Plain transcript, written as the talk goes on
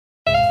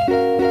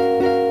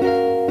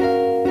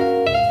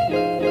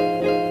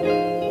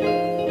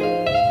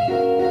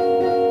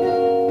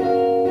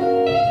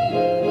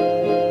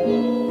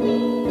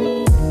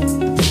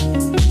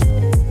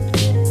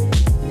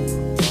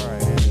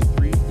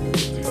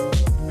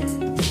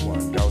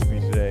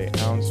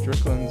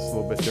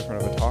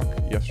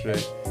talk.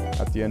 Yesterday,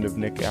 at the end of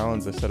Nick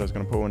Allen's, I said I was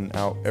going to put one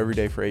out every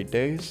day for 8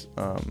 days.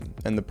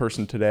 And the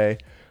person today,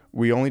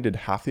 we only did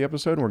half the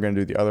episode, and we're going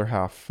to do the other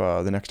half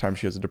the next time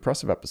she has a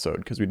depressive episode,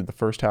 because we did the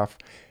first half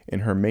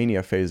in her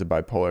mania phase of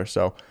bipolar.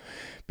 So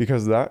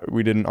because of that,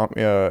 we didn't,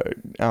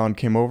 Alan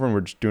came over and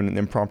we're just doing an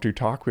impromptu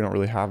talk. We don't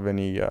really have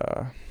any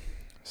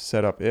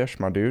setup-ish,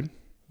 my dude.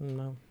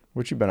 No.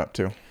 What you been up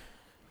to?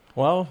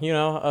 Well,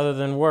 other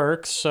than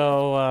work,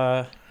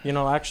 so,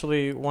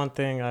 actually one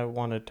thing I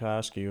wanted to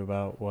ask you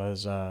about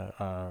was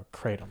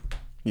Kratom.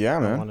 Yeah,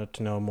 man. I wanted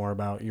to know more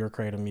about your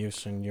Kratom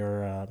use and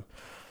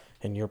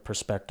your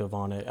perspective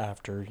on it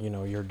after,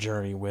 your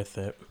journey with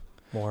it,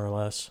 more or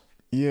less.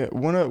 Yeah,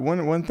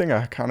 one thing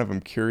I kind of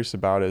am curious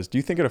about is, do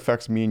you think it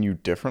affects me and you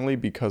differently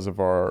because of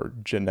our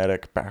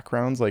genetic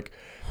backgrounds? Like,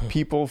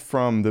 people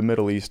from the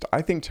Middle East,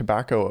 I think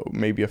tobacco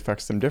maybe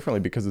affects them differently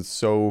because it's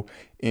so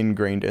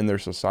ingrained in their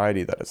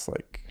society that it's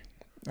like,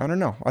 I don't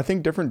know. I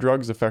think different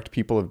drugs affect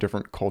people of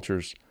different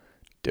cultures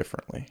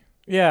differently.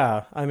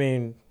 Yeah, I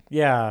mean,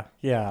 yeah,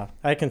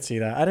 I can see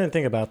that. I didn't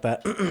think about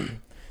that.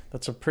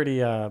 That's a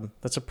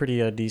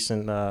pretty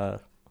decent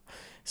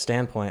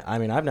standpoint. I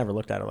mean, I've never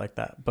looked at it like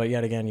that, but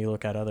yet again, you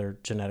look at other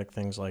genetic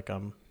things like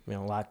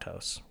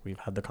lactose. We've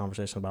had the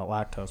conversation about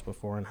lactose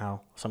before and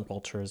how some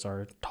cultures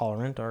are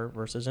tolerant or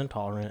versus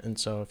intolerant. And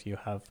so if you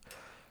have,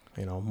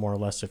 more or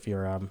less, if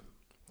your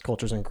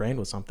culture's ingrained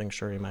with something,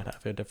 sure, you might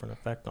have a different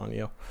effect on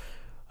you.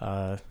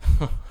 Yeah.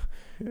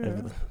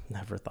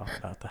 Never thought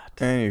about that.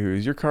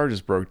 Anywho, your car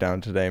just broke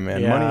down today,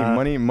 man.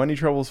 Yeah. Money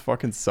troubles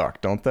fucking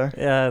suck, don't they?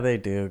 Yeah, they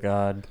do.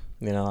 God,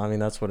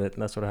 that's what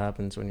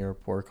happens when you're a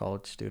poor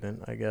college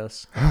student, I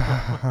guess.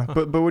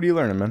 But what are you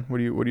learning, man? What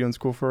are you in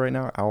school for right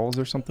now? Owls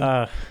or something?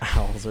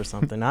 Owls or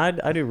something.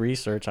 I do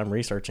research. I'm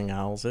researching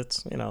owls.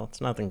 It's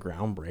it's nothing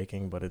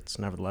groundbreaking, but it's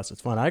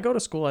fun. I go to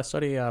school. I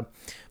study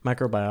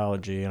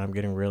microbiology, and I'm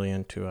getting really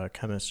into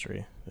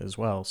chemistry as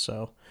well.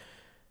 So,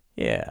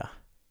 yeah.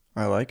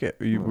 I like it.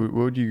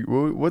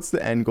 What's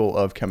the end goal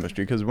of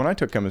chemistry? Because when I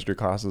took chemistry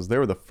classes, they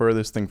were the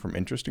furthest thing from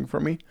interesting for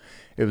me.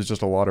 It was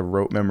just a lot of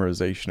rote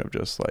memorization of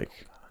just like,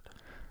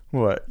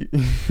 what?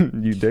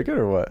 You dig it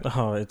or what?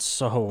 Oh, it's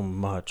so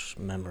much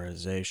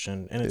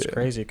memorization. And it's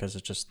crazy because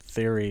it's just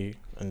theory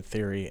and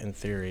theory and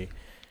theory.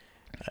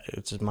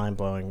 It's just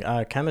mind-blowing.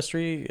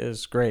 Chemistry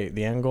is great.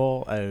 The end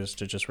goal is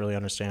to just really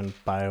understand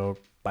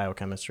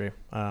biochemistry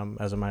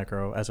as a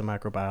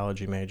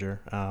microbiology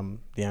major.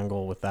 The end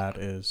goal with that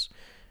is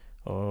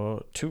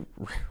to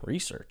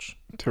research.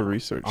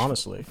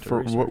 Honestly,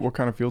 what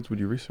kind of fields would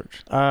you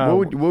research?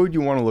 What would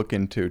you want to look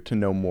into to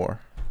know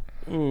more?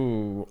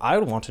 Ooh, I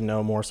would want to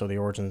know more so the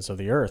origins of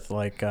the Earth.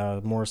 Like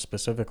more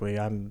specifically,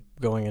 I'm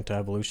going into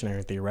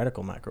evolutionary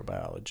theoretical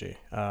microbiology.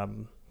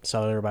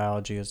 Cellular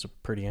biology is a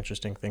pretty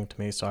interesting thing to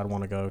me, so I'd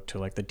want to go to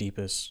like the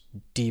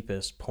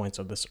deepest points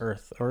of this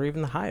Earth, or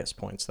even the highest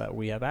points that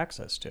we have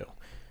access to.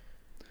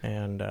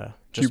 And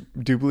do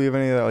you believe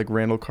any of that, like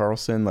Randall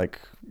Carlson, like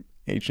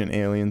ancient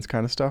aliens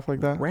kind of stuff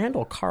like that?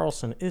 Randall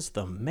Carlson is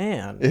the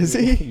man. Is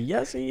he?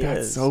 Yes, he is.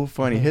 That's so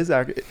funny. His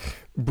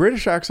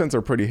British accents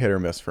are pretty hit or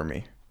miss for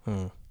me.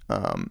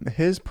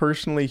 His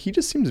personally, he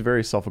just seems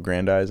very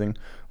self-aggrandizing.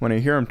 When I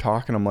hear him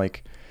talking, I'm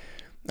like,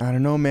 I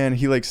don't know, man.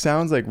 He like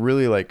sounds like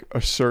really like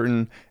a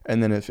certain,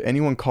 and then if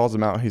anyone calls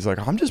him out, he's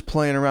like, I'm just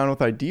playing around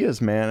with ideas,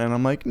 man. And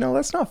I'm like, no,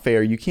 that's not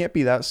fair. You can't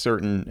be that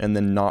certain and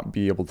then not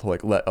be able to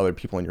like let other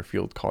people in your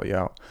field call you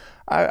out.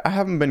 I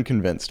haven't been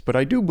convinced, but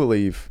I do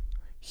believe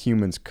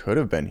humans could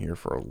have been here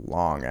for a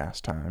long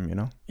ass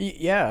time,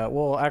 Yeah,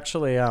 well,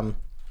 actually, I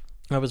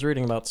was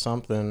reading about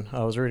something.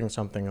 I was reading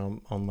something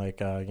on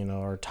like,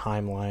 our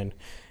timeline.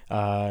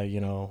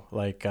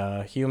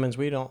 Humans,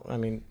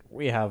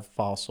 we have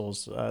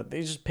fossils.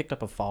 They just picked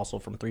up a fossil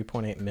from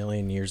 3.8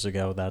 million years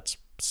ago that's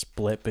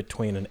split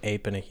between an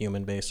ape and a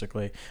human,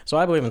 basically. So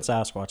I believe in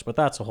Sasquatch, but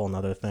that's a whole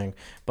nother thing.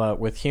 But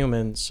with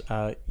humans,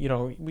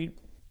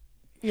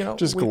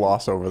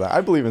 gloss over that. I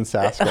believe in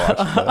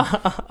Sasquatch.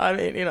 But... I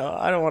mean,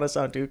 I don't want to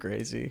sound too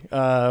crazy,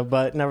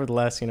 but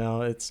nevertheless,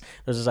 there's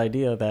this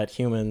idea that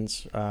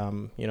humans,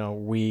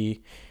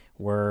 we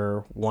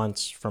were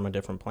once from a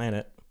different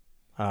planet.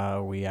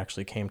 We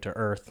actually came to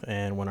Earth,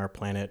 and when our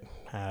planet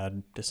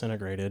had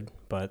disintegrated,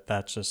 but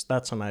that's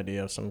some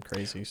idea of some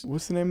crazy.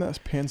 What's the name of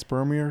that?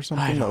 Panspermia or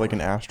something? That like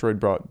an asteroid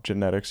brought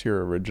genetics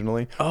here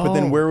originally. Oh. But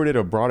then where would it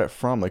have brought it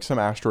from? Like some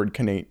asteroid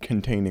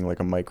containing like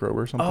a microbe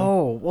or something?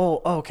 Oh,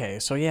 well, okay.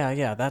 So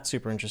yeah, that's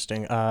super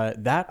interesting.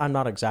 That I'm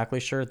not exactly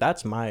sure.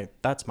 That's my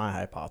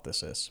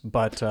hypothesis.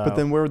 But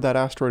then where would that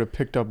asteroid have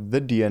picked up the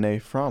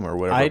DNA from or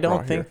whatever?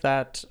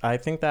 I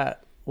think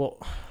that. Well,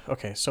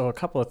 okay, so a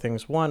couple of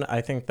things. One,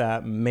 I think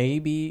that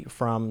maybe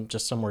from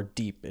just somewhere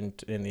deep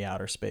in the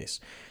outer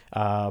space.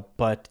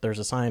 But there's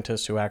a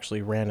scientist who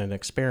actually ran an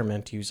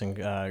experiment using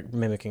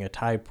mimicking a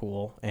tide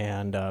pool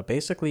and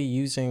basically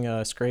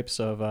using scrapes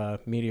of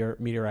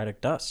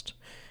meteoritic dust.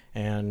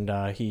 And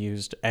he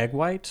used egg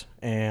white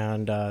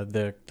and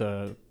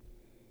the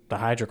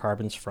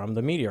hydrocarbons from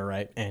the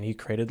meteorite, and he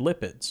created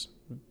lipids.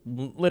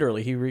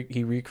 literally he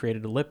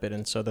recreated a lipid,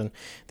 and so then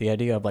the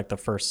idea of like the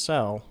first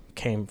cell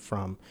came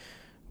from,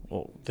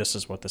 well, this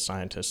is what the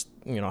scientist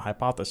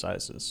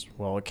hypothesizes.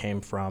 Well, it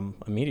came from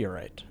a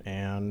meteorite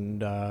and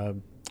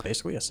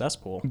basically a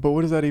cesspool. But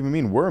what does that even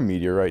mean? We're a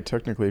meteorite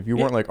technically. If you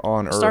weren't like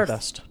on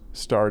Earth,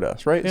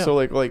 Stardust, right? Yeah. So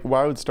like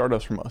why would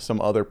Stardust from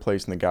some other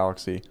place in the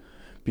galaxy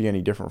be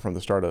any different from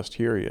the Stardust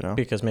here, you know?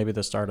 Because maybe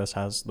the Stardust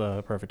has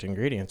the perfect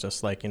ingredients.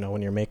 Just like,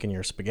 when you're making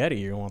your spaghetti,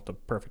 you want the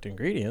perfect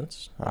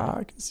ingredients.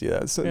 I can see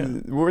that. So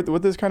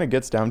what this kind of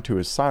gets down to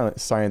is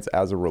science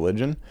as a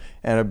religion.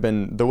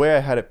 And the way I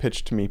had it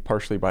pitched to me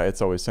partially by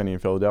It's Always Sunny in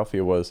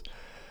Philadelphia was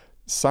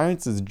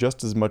science is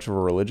just as much of a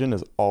religion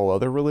as all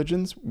other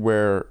religions,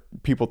 where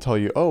people tell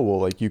you, oh, well,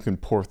 like you can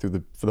pour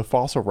through the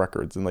fossil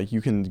records and like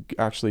you can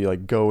actually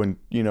like go and,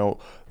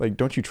 like,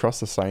 don't you trust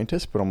the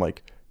scientists? But I'm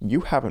like,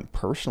 you haven't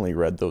personally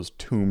read those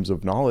tombs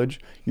of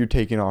knowledge. You're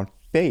taking on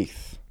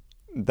faith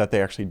that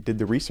they actually did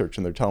the research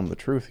and they're telling the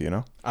truth,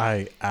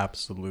 I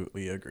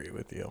absolutely agree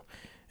with you.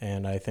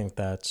 And I think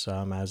that's,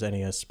 as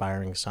any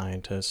aspiring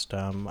scientist,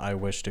 I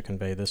wish to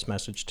convey this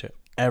message to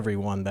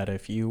everyone, that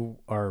if you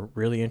are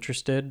really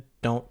interested,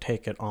 don't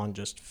take it on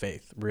just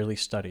faith. Really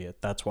study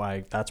it. That's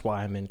why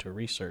I'm into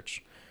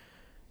research.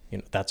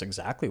 That's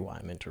exactly why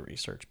I'm into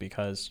research,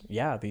 because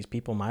these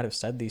people might have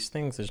said these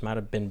things. There might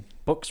have been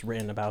books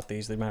written about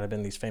these. There might have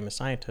been these famous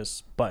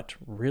scientists, but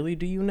really,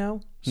 do you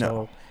know? No.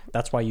 So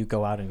that's why you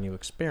go out and you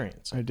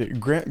experience it. I did.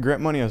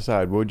 Grant money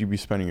aside, what would you be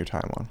spending your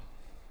time on?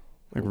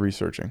 Like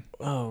researching?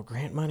 Oh,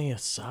 grant money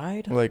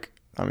aside? Like,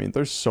 I mean,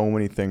 there's so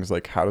many things,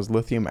 like how does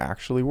lithium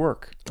actually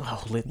work?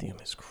 Oh, lithium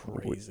is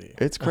crazy.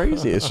 It's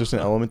crazy. It's just an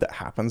element that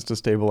happens to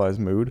stabilize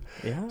mood.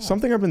 Yeah.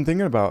 Something I've been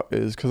thinking about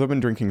is, because I've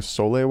been drinking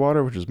Soleil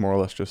water, which is more or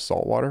less just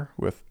salt water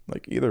with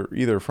like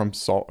either from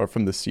salt or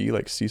from the sea,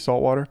 like sea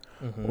salt water,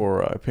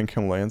 or pink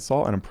Himalayan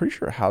salt, and I'm pretty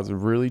sure it has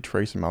really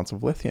trace amounts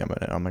of lithium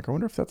in it. I'm like, I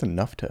wonder if that's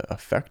enough to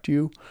affect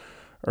you,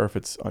 or if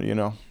it's I don't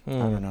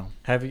know.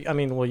 Have you? I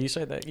mean, well, you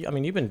say that. I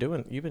mean, you've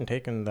been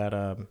taking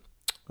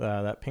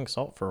that pink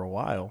salt for a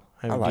while.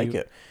 I like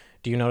it.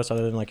 Do you notice,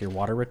 other than like your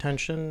water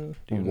retention?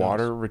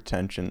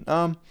 Retention.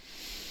 Yeah,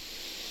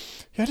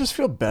 I just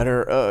feel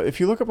better.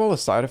 If you look up all the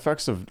side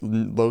effects of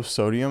low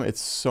sodium,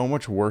 it's so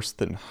much worse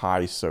than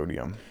high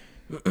sodium.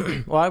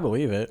 Well, I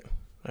believe it.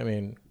 I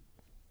mean,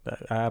 I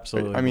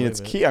absolutely. I mean, it's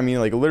key. I mean,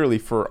 like literally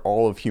for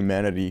all of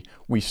humanity,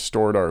 we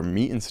stored our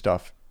meat and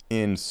stuff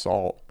in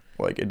salt.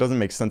 Like, it doesn't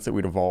make sense that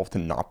we'd evolve to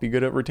not be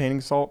good at retaining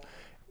salt.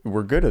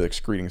 We're good at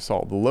excreting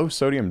salt. The low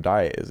sodium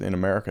diet in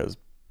America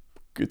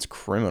it's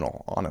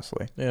criminal,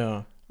 honestly.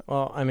 Yeah.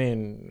 Well, I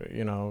mean,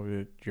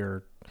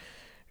 you're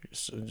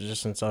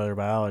just in cellular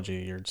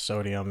biology, your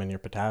sodium and your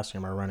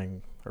potassium are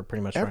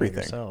pretty much everything. Running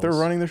your cells. They're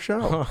running the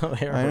show.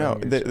 I know.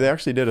 They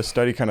actually did a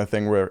study kind of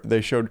thing where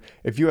they showed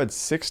if you had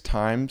 6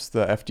 times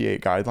the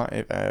FDA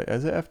guideline,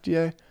 is it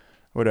FDA?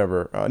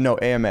 Whatever. No,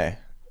 AMA.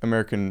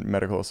 American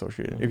Medical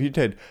Association. If you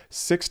did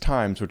 6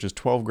 times, which is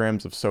 12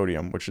 grams of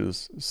sodium, which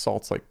is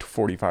salt's like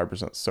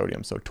 45%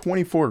 sodium, so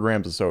 24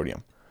 grams of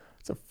sodium.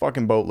 It's a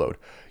fucking boatload.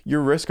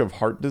 Your risk of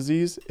heart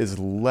disease is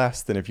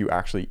less than if you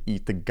actually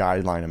eat the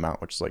guideline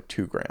amount, which is like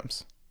 2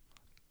 grams.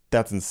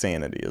 That's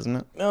insanity, isn't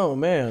it? Oh,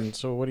 man.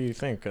 So what do you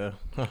think?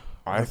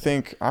 I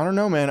don't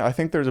know, man. I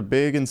think there's a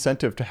big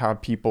incentive to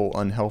have people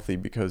unhealthy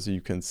because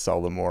you can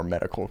sell them more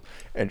medical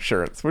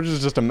insurance, which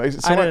is just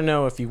amazing. I didn't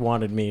know if you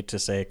wanted me to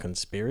say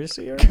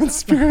conspiracy or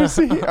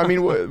conspiracy. I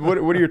mean, what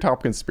are your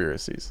top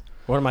conspiracies?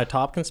 What are my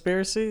top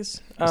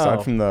conspiracies?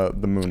 Aside from the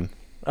moon.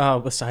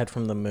 Oh, aside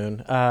from the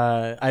moon,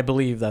 I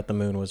believe that the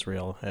moon was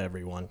real.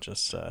 Everyone,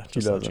 just let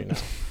you know.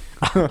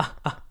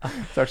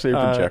 It's actually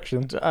a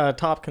projection.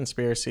 Top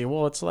conspiracy.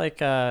 Well, it's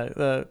like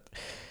I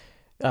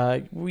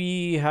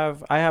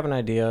have an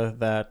idea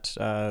that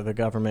the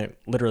government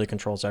literally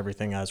controls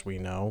everything, as we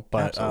know,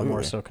 but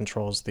more so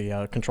controls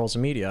the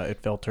media.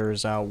 It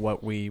filters out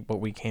what we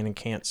can and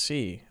can't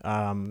see.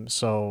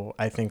 So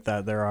I think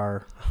that there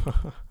are.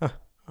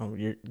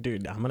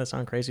 Dude, I'm gonna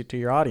sound crazy to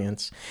your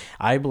audience.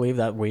 I believe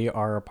that we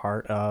are a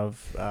part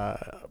of.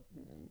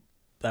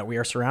 That we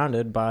are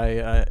surrounded by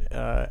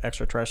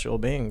extraterrestrial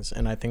beings,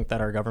 and I think that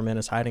our government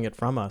is hiding it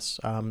from us.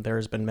 There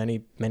has been many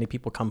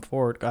people coming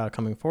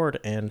forward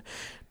and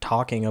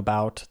talking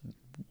about,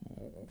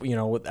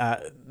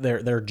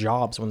 their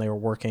jobs when they were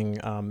working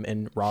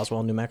in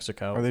Roswell, New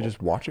Mexico. Are they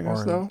just watching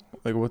us though?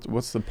 Like,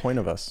 what's the point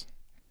of us?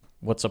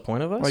 What's the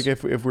point of us? Like,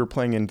 if we're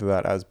playing into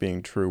that as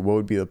being true, what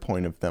would be the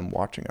point of them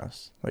watching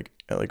us? Like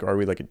are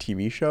we like a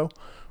TV show?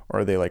 Or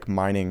are they like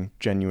mining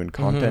genuine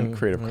content,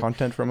 creative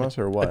content from us,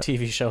 or what? A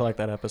TV show like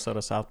that episode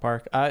of South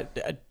Park?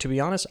 To be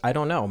honest, I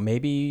don't know.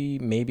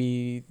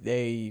 Maybe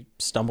they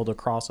stumbled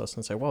across us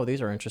and say, "Whoa, these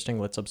are interesting.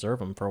 Let's observe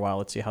them for a while.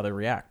 Let's see how they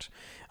react."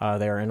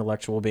 They are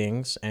intellectual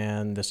beings,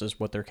 and this is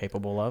what they're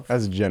capable of.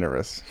 As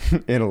generous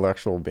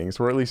intellectual beings,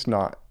 or at least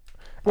not.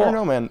 Well, I don't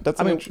know, man.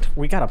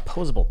 We got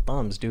opposable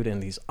thumbs, dude,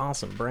 and these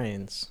awesome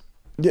brains.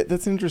 Yeah,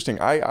 that's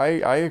interesting.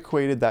 I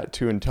equated that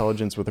to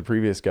intelligence with a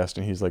previous guest,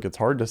 and he's like, it's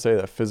hard to say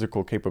that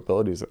physical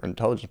capabilities are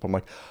intelligence. But I'm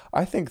like,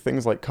 I think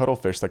things like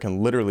cuttlefish that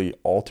can literally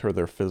alter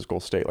their physical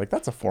state, like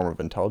that's a form of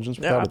intelligence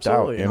without a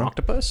doubt. You An know?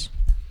 octopus.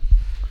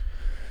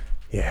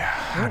 Yeah,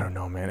 I don't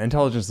know, man.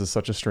 Intelligence is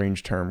such a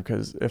strange term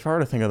because if I were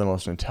to think of the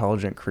most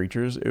intelligent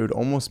creatures, it would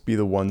almost be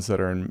the ones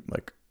that are in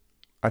like,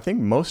 I think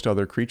most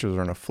other creatures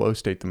are in a flow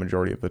state the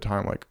majority of the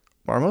time. Like,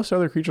 are most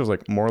other creatures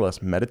like more or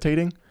less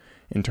meditating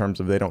in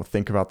terms of they don't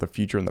think about the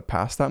future and the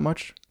past that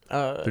much?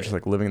 They're just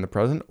like living in the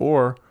present,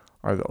 or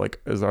are they like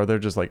are there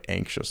just like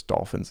anxious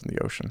dolphins in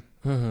the ocean?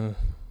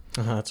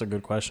 That's a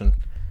good question.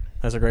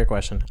 That's a great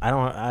question. I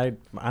don't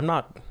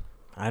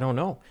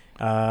know.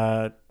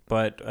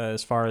 But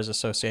as far as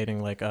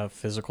associating like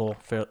physical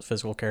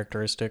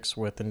characteristics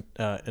with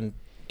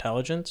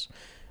intelligence,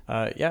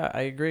 yeah,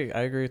 I agree. I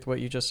agree with what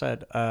you just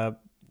said.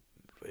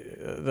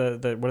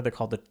 The what are they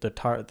called? The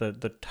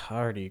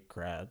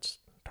tardigrades.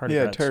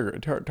 Yeah,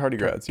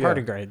 tardigrades. Yeah.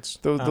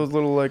 Tardigrades. Those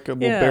little like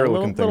little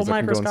bear-looking things, little that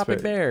microscopic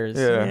can go in bears.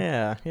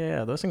 Yeah.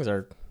 Yeah. Those things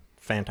are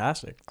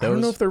fantastic. I don't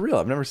know if they're real.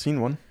 I've never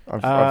seen one.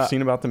 I've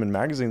seen about them in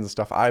magazines and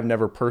stuff. I've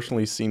never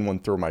personally seen one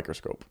through a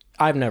microscope.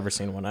 I've never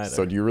seen one either.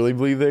 So do you really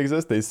believe they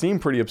exist? They seem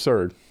pretty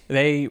absurd.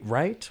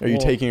 Right? Are you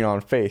taking it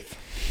on faith?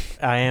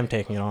 I am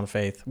taking it on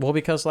faith. Well,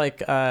 because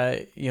like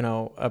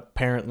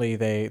apparently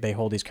they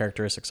hold these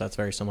characteristics that's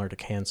very similar to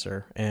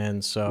cancer,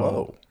 and so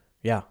Whoa.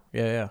 Yeah.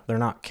 They're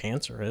not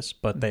cancerous,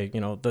 but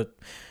the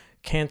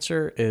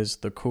cancer is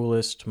the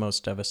coolest,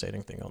 most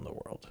devastating thing on the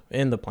world,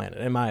 in the planet,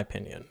 in my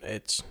opinion.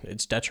 It's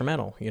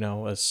detrimental.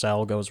 A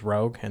cell goes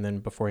rogue, and then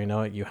before you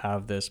know it, you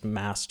have this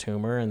mass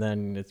tumor, and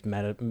then it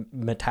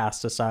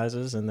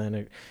metastasizes, and then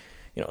it,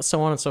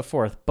 so on and so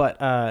forth. But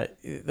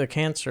the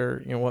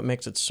cancer, what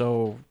makes it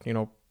so,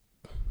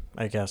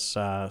 I guess,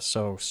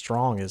 so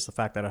strong is the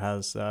fact that it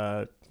has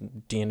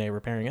DNA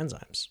repairing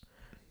enzymes.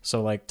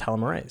 So like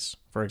telomerase,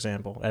 for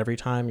example, every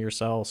time your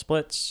cell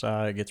splits,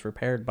 it gets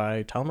repaired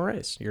by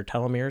telomerase. Your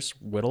telomeres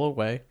whittle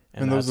away.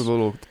 And those are the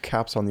little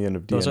caps on the end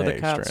of DNA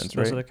strands,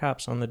 right? Those are the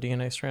caps on the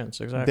DNA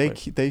strands,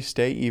 exactly. They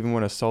stay even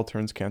when a cell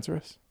turns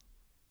cancerous?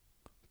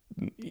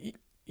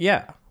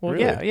 Yeah. Well,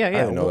 really? yeah. I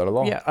didn't know that at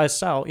all. Yeah, a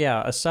cell,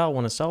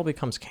 when a cell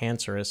becomes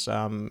cancerous,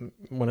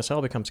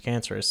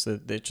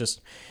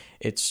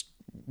 it's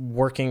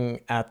working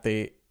at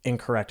the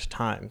incorrect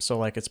time. So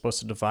like it's supposed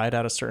to divide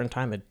at a certain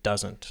time, it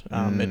doesn't.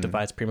 It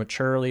divides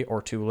prematurely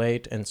or too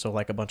late, and so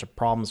like a bunch of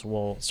problems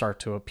will start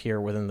to appear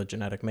within the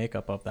genetic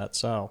makeup of that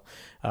cell.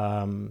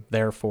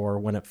 Therefore,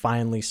 when it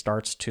finally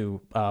starts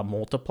to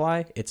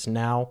multiply, it's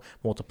now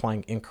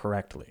multiplying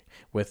incorrectly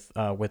with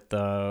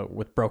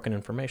broken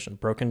information,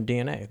 broken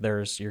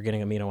DNA. You're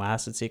getting amino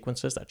acid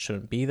sequences that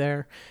shouldn't be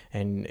there,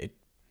 and it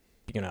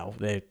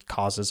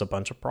causes a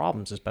bunch of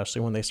problems,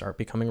 especially when they start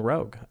becoming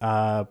rogue.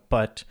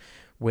 But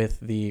with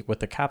the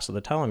caps of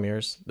the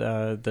telomeres,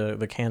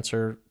 the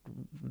cancer,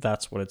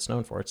 that's what it's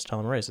known for. It's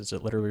telomerase. It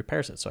literally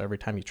repairs it. So every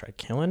time you try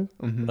killing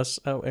a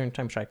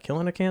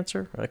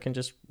cancer, it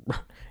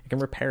can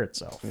repair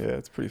itself. Yeah,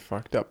 it's pretty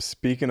fucked up.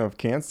 Speaking of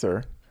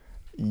cancer,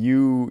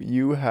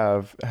 you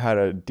have had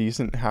a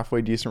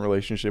halfway decent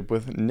relationship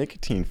with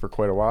nicotine for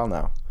quite a while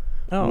now.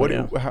 Oh,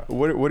 yeah.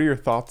 What are your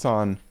thoughts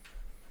on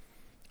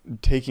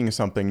taking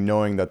something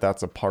knowing that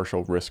that's a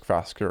partial risk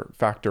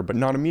factor, but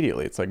not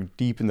immediately? It's like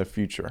deep in the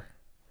future.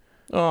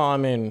 Oh, I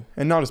mean...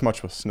 And not as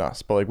much with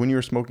snus, but like when you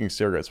were smoking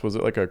cigarettes, was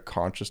it like a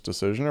conscious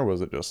decision, or was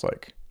it just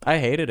like... I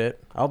hated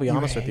it. I'll be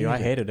honest with you. I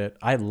hated it.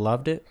 I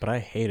loved it, but I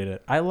hated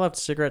it. I loved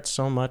cigarettes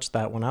so much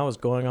that when I was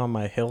going on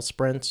my hill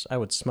sprints, I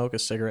would smoke a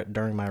cigarette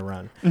during my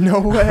run. No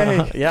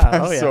way. Yeah.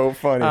 That's so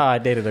funny. I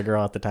dated a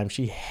girl at the time.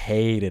 She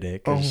hated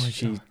it because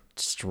she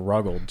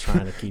struggled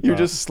trying to keep You're up.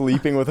 just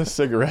sleeping with a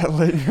cigarette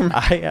lit in your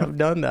mouth. I have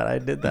done that. I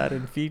did that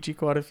in Fiji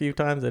quite a few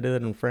times. I did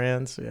it in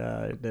France. Yeah,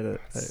 I did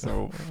it.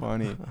 So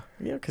funny.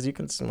 Yeah, because you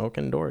can smoke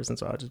indoors, and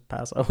so I'll just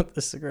pass out with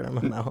the cigarette in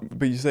my mouth.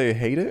 But you say you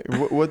hate it?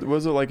 What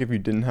was it like if you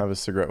didn't have a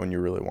cigarette when you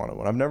really wanted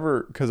one? I've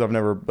never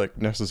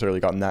like necessarily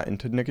gotten that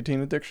into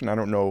nicotine addiction. I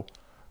don't know.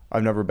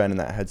 I've never been in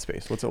that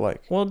headspace. What's it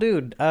like? Well,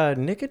 dude,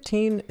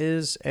 nicotine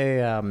is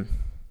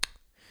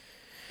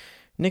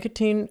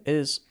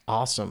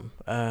awesome.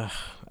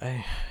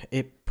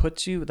 It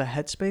puts you, the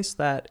headspace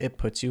that it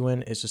puts you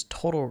in is just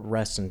total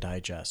rest and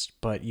digest,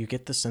 but you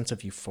get the sense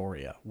of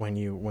euphoria when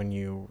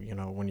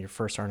you're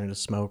first starting to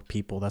smoke.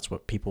 That's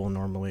what people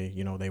normally,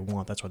 they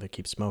want. That's why they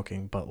keep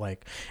smoking. But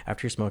like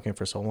after you're smoking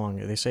for so long,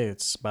 they say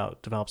it's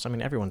about develops. I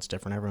mean, everyone's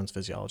different. Everyone's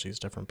physiology is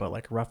different, but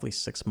like roughly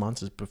 6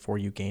 months is before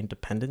you gain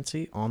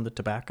dependency on the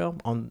tobacco,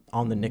 on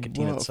the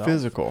nicotine itself.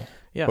 Physical.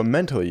 Yeah. But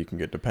mentally you can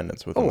get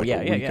dependence within a week.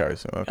 Okay,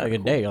 like a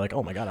day, you're like,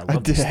 oh my God, I a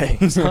love these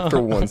things.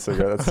 For one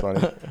cigarette. That's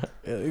funny.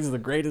 Yeah, these are the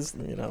greatest,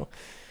 But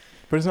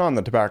it's not on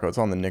the tobacco, it's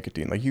on the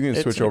nicotine. Like you can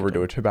switch over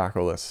to a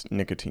tobacco-less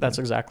nicotine. That's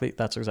exactly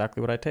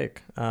what I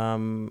take. I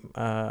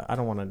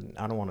don't want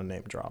to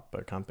name drop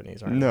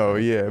companies or anything. No,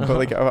 yeah, but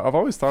like I've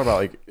always thought about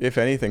like if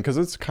anything, because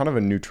it's kind of a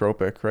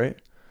nootropic, right?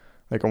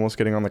 like almost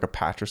getting on like a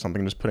patch or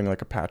something, just putting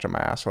like a patch on my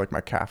ass or like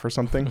my calf or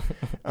something.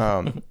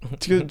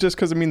 Just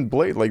because I mean,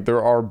 like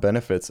there are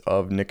benefits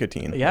of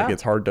nicotine. Yeah, like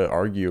it's hard to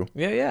argue.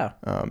 Yeah.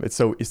 It's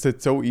so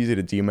easy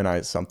to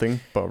demonize something,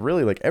 but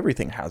really like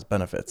everything has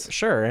benefits.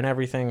 Sure, and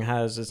everything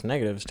has its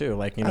negatives too.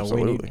 Like, you know,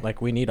 Absolutely.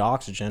 we need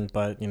oxygen,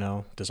 but you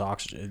know, does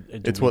oxygen?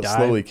 It's what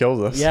slowly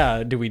kills us.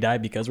 Yeah, do we die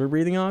because we're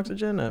breathing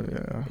oxygen?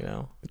 Yeah. You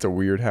know, It's a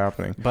weird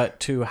happening. but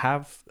to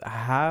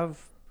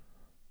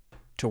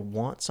to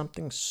want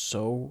something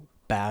so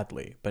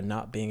badly, but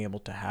not being able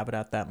to have it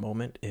at that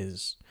moment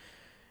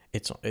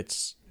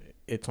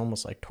it's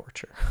almost like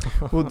torture.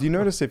 Well, do you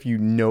notice if you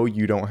know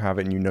you don't have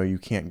it and you know you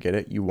can't get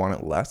it, you want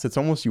it less? It's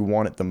almost you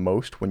want it the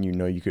most when you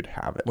know you could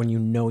have it. When you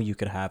know you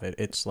could have it,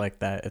 it's like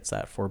that. It's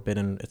that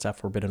forbidden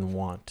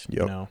want.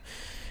 Yep. You know,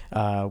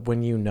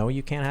 when you know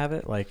you can't have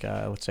it, like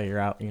let's say you're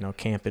out, you know,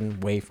 camping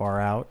way far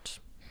out,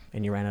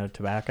 and you ran out of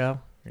tobacco.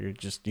 You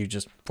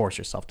just force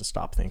yourself to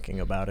stop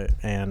thinking about it,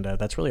 and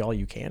that's really all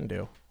you can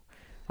do,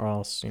 or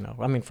else, you know,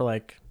 I mean, for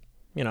like,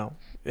 you know,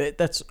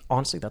 that's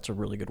a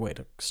really good way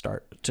to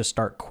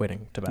start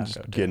quitting tobacco.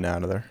 Just getting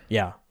out of there.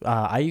 Yeah.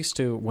 I used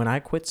to, when I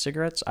quit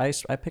cigarettes, I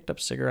picked up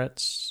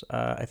cigarettes,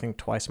 I think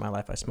twice in my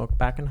life. I smoked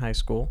back in high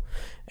school,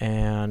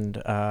 and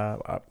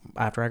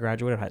after I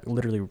graduated,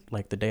 literally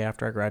like the day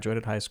after I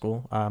graduated high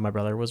school, my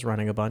brother was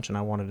running a bunch and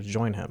I wanted to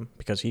join him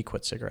because he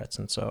quit cigarettes.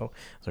 And so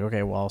I was like,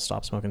 okay, well, I'll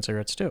stop smoking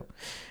cigarettes too.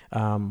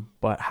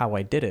 But how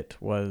I did it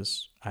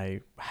was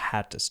I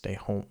had to stay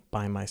home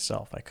by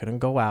myself. I couldn't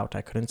go out.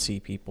 I couldn't see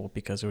people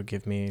because it would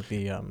give me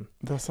the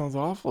That sounds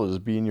awful.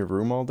 Just be in your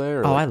room all day,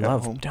 or I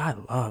like I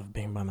love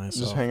being by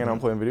myself. just hanging out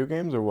playing video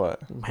games, or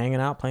what? Hanging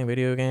out, playing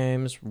video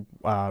games,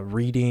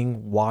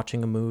 reading,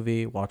 watching a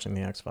movie, watching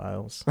the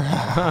X-Files.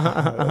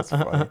 That's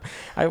funny.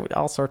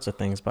 All sorts of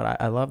things,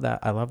 but I love that.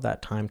 I love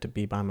that time to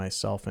be by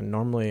myself. And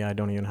normally I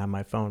don't even have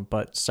my phone.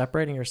 But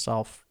separating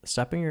yourself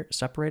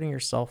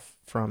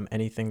from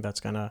anything that's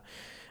gonna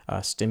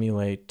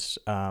stimulate,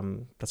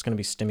 that's going to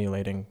be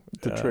stimulating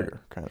The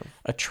trigger, kind of.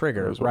 a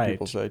trigger, Is what right?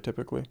 people say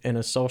typically. In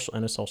a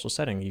social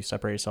setting, you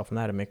separate yourself from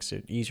that. It makes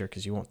it easier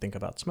because you won't think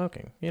about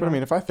smoking. But I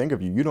mean, if I think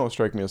of you, you don't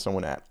strike me as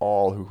someone at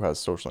all who has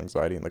social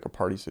anxiety in like a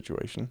party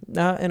situation.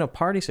 In a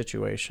party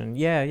situation,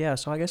 yeah.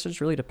 So I guess it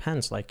just really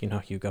depends. Like, you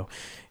know, you go,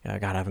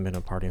 God, I haven't been to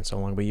a party in so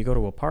long, but you go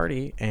to a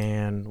party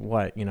and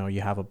what, you know,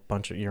 you have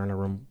you're in a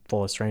room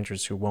full of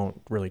strangers who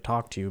won't really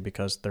talk to you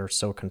because they're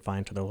so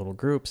confined to their little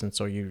groups. And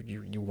so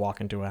you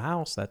walk into a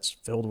house that's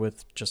filled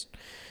with just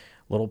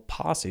little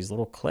posses,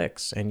 little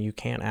cliques, and you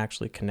can't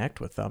actually connect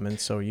with them, and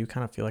so you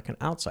kind of feel like an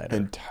outsider.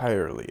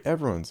 Entirely,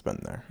 everyone's been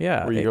there.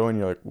 Yeah, where you go and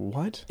you're like,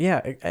 what?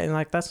 Yeah, and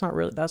like that's not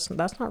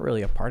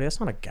really a party. That's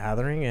not a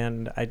gathering,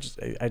 and I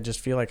just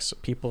feel like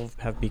people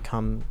have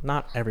become,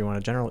 not everyone.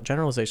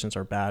 Generalizations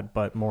are bad,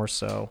 but more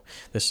so,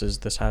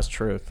 this has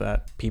truth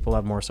that people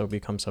have more so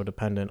become so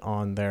dependent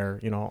on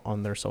their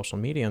social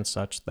media and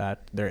such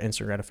that their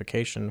instant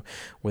gratification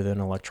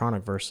within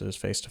electronic versus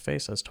face to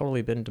face has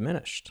totally been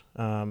diminished.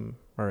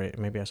 All right,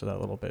 maybe I said that a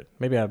little bit.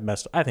 Maybe I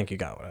messed. I think you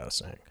got what I was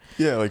saying.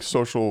 Yeah, like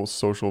social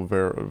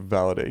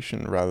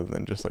validation rather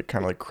than just like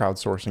kind of like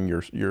crowdsourcing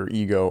your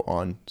ego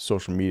on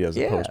social media as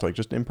opposed to like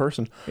just in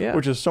person,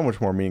 which is so much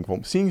more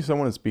meaningful. Seeing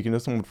someone and speaking to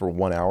someone for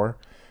 1 hour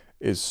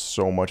is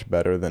so much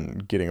better than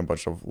getting a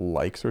bunch of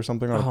likes or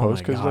something on a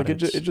post, because like it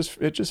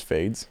just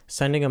fades.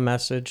 Sending a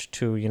message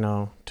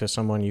to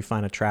someone you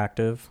find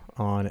attractive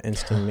on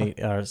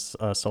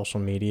social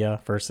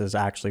media versus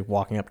actually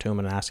walking up to him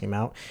and asking him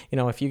out.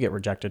 If you get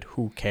rejected,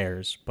 who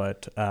cares?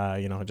 But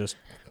just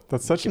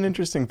that's such an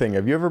interesting thing.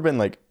 Have you ever been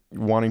like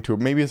wanting to,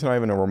 maybe it's not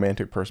even a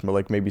romantic person, but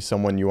like maybe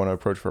someone you want to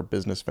approach for a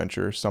business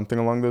venture or something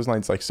along those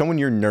lines, like someone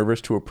you're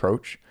nervous to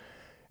approach,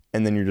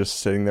 and then you're just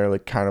sitting there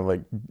like kind of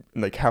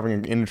like having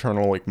an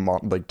internal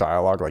like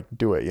dialogue, like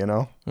do it,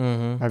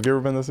 Mm-hmm. Have you ever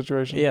been in this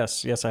situation?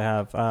 Yes, I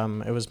have.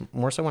 It was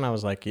more so when I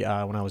was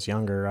when I was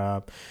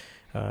younger,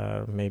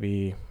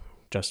 maybe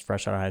just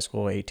fresh out of high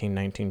school, 18,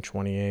 19,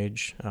 20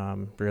 age,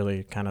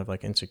 really kind of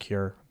like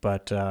insecure,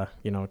 but,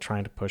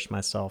 trying to push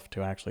myself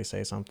to actually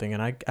say something.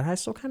 And I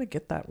still kind of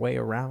get that way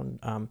around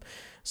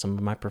some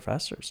of my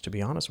professors, to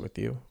be honest with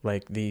you.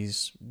 Like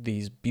these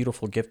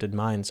beautiful gifted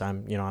minds,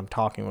 I'm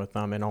talking with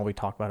them and all we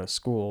talk about is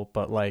school,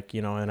 but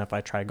and if I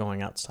try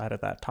going outside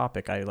of that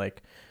topic, I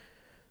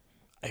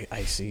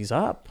seize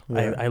up.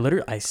 Yeah. I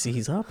literally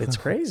seize up. It's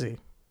crazy.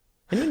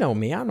 And you know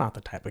me, I'm not the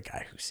type of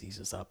guy who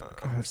seizes up in a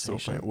conversation.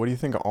 That's so funny. What do you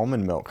think of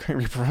almond milk? Your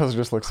professor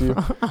just looks at you.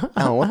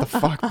 Oh, what the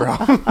fuck, bro?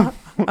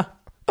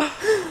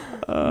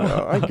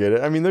 No, I get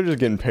it. I mean, they're just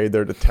getting paid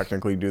there to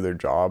technically do their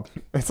job.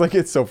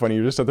 It's so funny.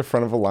 You're just at the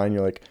front of a line.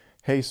 You're like,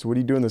 hey, so what are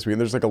you doing this week?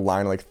 And there's like a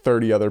line of like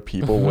 30 other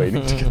people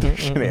waiting to get their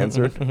shit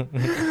answered.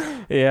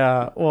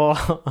 Yeah.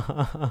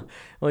 Well,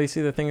 you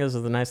see, the thing is,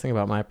 the nice thing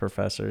about my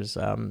professors,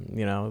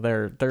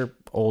 they're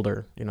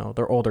older,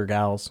 they're older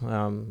gals.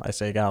 I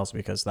say gals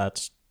because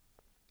that's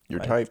your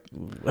type.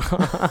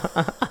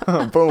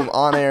 Boom,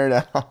 on air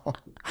now.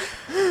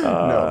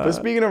 No, but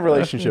speaking of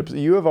relationships,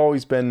 you have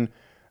always been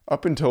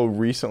up until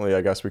recently,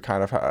 I guess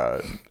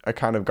I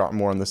kind of got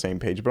more on the same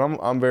page, but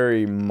I'm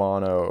very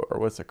or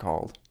what's it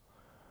called?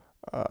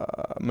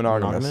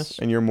 Monogamous.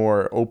 And you're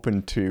more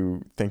open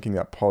to thinking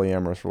that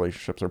polyamorous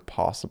relationships are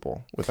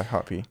possible with a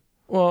hubby.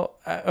 Well,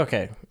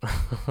 okay.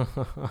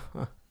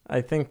 I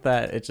think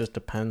that it just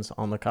depends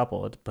on the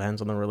couple. It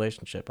depends on the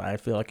relationship. I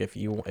feel like if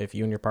you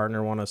and your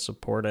partner want to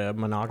support a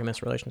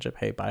monogamous relationship,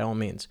 hey, by all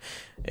means.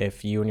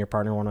 If you and your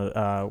partner want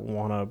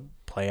to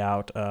play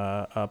out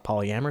a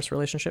polyamorous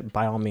relationship,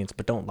 by all means.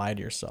 But don't lie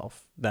to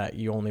yourself that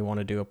you only want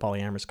to do a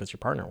polyamorous because your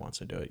partner wants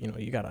to do it. You know,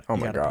 you gotta. Oh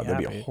my God,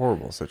 that'd be a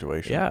horrible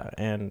situation. Yeah,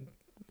 and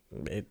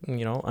it,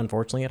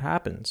 unfortunately it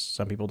happens.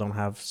 Some people don't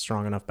have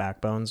strong enough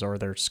backbones, or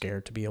they're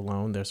scared to be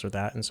alone, this or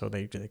that, and so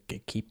they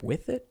keep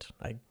with it,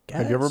 I guess.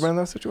 Have you ever been in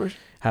that situation?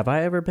 Have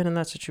I ever been in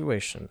that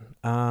situation?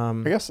 I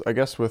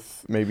guess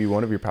with maybe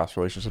one of your past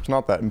relationships,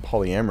 not that in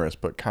polyamorous,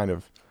 but kind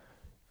of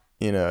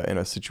in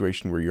a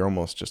situation where you're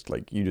almost just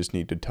like, you just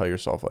need to tell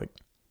yourself like,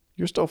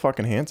 you're still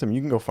fucking handsome,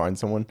 you can go find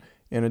someone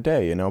in a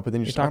day, but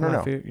then you're talking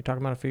about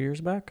a few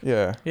years back.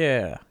 Yeah.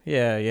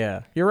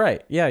 You're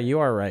right. Yeah, you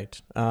are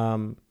right.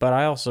 But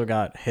I also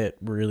got hit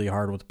really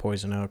hard with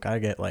poison oak. I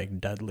get like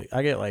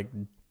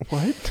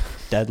what?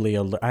 Deadly.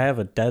 I have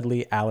a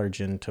deadly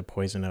allergen to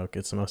poison oak.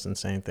 It's the most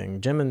insane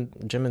thing. Jim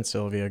and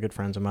Sylvia, good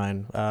friends of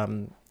mine.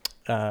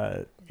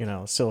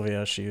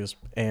 Sylvia, she's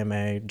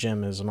AMA.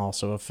 Jim is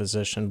also a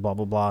physician, blah,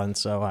 blah, blah. And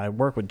so I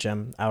work with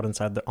Jim out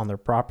on their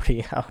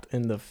property, out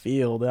in the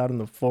field, out in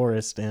the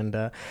forest.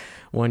 And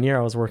one year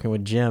I was working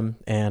with Jim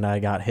and I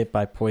got hit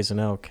by poison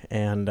oak.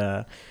 And,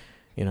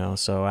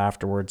 so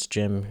afterwards,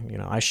 Jim,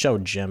 I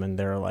showed Jim and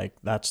they're like,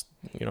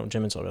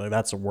 Jim and Sylvia, like,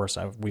 that's the worst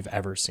we've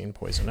ever seen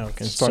poison oak.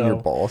 And just on your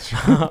balls.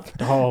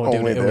 Oh,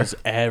 dude, it was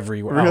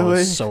everywhere.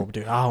 Really?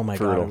 Oh my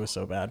God, it was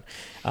so bad.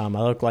 I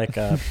look like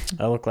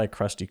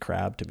Krusty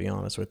Krab, to be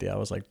honest with you. I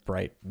was like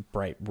bright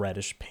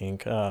reddish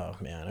pink. Oh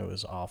man, it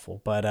was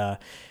awful.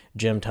 But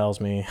Jim tells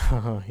me,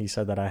 he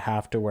said that I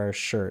have to wear a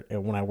shirt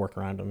when I work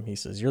around him. He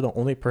says, you're the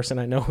only person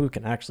I know who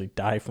can actually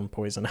die from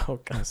poison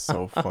oak. That's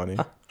so funny.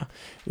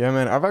 Yeah,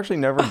 man, I've actually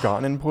never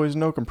gotten in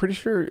poison oak. I'm pretty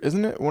sure,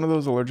 isn't it one of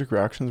those allergic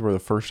reactions where the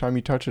first time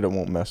you touch it, it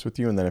won't mess with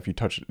you, and then if you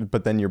touch it,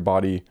 but then your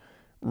body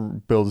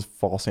builds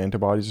false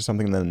antibodies or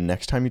something, and then the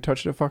next time you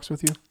touch it, it fucks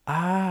with you?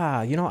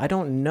 I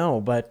don't know,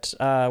 but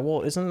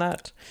isn't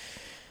that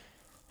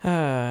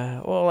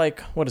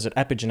what is it?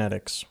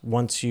 Epigenetics.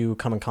 Once you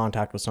come in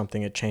contact with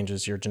something, it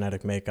changes your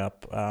genetic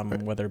makeup,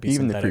 whether it be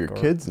even synthetic for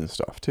your kids and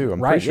stuff too. I'm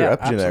pretty sure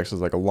epigenetics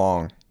is like a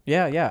long.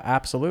 Yeah,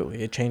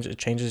 absolutely. It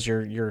changes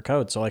your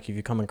code. So like if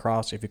you come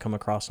across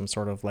some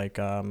sort of like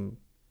I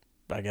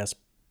guess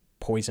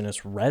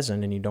poisonous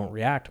resin and you don't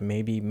react,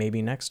 maybe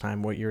next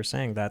time what you're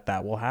saying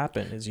that will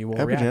happen is you will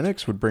react.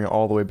 Epigenetics would bring it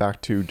all the way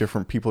back to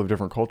different people of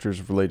different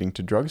cultures relating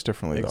to drugs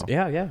differently though.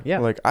 Yeah.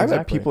 Like I've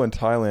had people in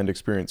Thailand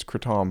experience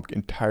kratom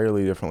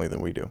entirely differently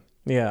than we do.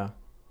 Yeah.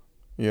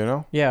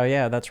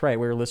 Yeah, that's right.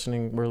 We're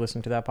listening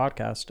to that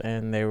podcast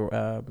and they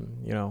were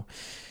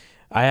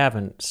I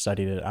haven't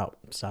studied it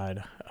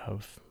outside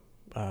of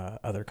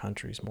other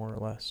countries more or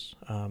less.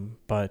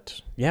 But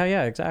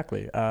yeah,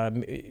 exactly.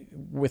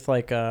 With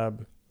like a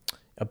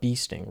bee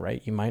sting,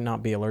 right? You might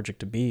not be allergic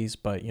to bees,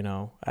 but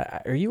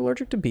are you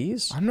allergic to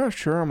bees? I'm not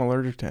sure I'm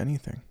allergic to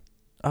anything.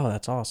 Oh,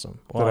 that's awesome.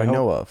 Well, that I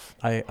know of.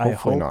 I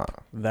Hopefully hope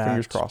not. That...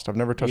 Fingers crossed. I've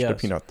never touched a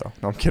peanut though.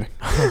 No, I'm kidding.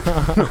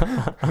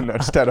 I'm not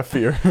just out of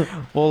fear.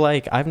 Well,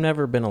 like I've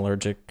never been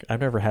allergic.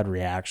 I've never had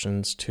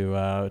reactions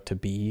to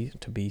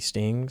bee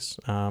stings.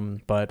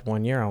 But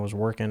one year I was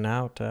working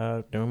out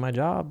doing my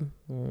job,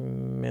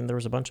 and there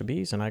was a bunch of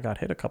bees, and I got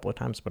hit a couple of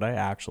times. But I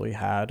actually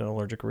had an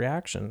allergic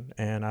reaction,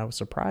 and I was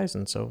surprised.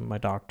 And so my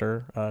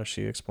doctor,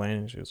 she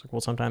explained, she was like,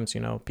 "Well, sometimes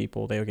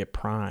people they would get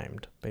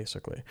primed,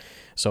 basically.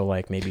 So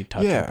like maybe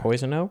touching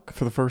poison oak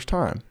for the first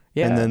time."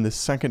 Yeah. And then the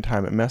second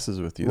time it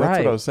messes with you. That's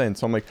what I was saying.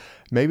 So I'm like,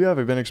 maybe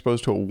I've been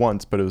exposed to it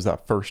once, but it was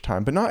that first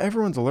time. But not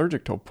everyone's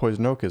allergic to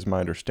poison oak is my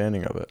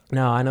understanding of it.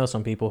 No, I know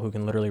some people who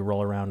can literally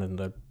roll around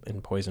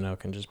in poison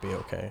oak and just be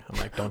okay. I'm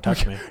like, don't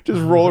touch me.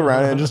 Just roll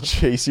around and just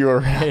chase you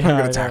around. I'm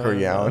going to tackle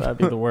you out. That'd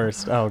be the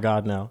worst. Oh,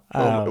 God, no.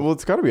 Well,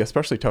 it's got to be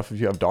especially tough if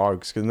you have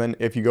dogs. Because then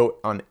if you go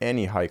on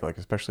any hike, like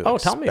especially like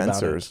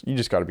Spencer's, you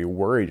just got to be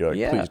worried. You're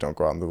like, please don't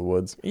go out into the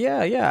woods.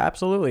 Yeah,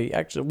 absolutely.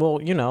 Actually,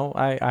 well,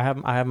 I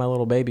have my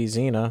little baby,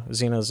 Xena.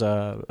 Xena's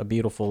a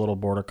beautiful little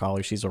border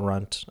collie. She's a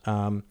runt.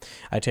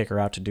 I take her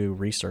out to do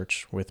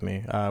research with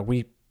me.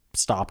 We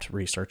stopped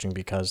researching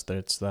because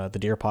it's the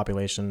deer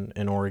population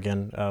in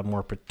Oregon,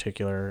 more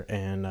particular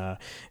in the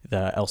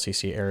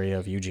LCC area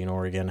of Eugene,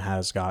 Oregon,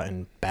 has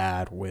gotten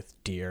bad with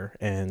deer.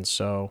 And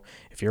so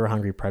if you're a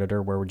hungry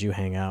predator, where would you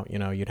hang out?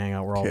 You'd hang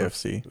out where all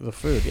KFC. The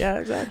food. Yeah,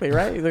 exactly,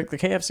 right? The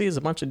KFC is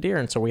a bunch of deer,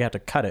 and so we had to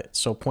cut it.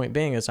 So point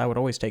being is I would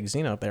always take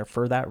Xena up there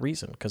for that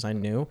reason, because I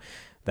knew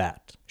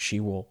that she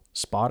will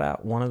spot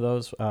out one of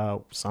those,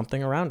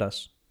 something around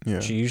us. Yeah,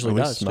 she usually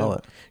does smell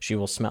it. She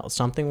will smell,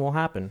 something will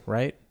happen,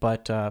 right?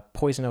 But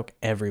poison oak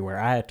everywhere.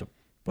 I had to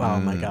Oh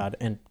my God.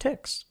 And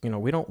ticks,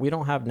 we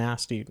don't have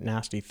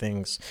nasty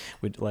things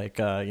we like,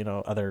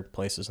 other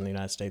places in the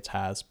United States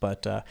has,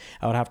 but I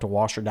would have to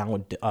wash her down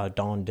with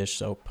Dawn dish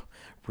soap,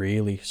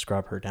 really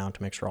scrub her down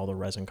to make sure all the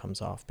resin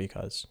comes off,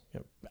 because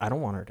I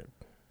don't want her to,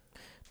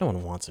 no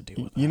one wants to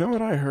deal with that. You know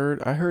what I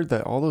heard? I heard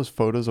that all those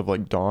photos of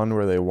like Dawn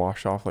where they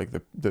wash off like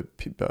the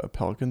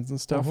pelicans and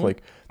stuff,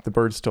 like the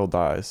bird still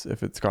dies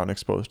if it's gotten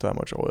exposed to that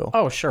much oil.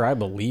 Oh, sure. I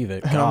believe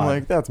it. And I'm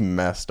like, that's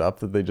messed up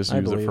that they just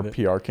use it for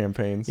PR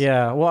campaigns.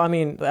 Yeah. Well, I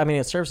mean,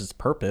 it serves its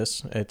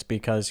purpose. It's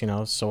because,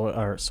 oils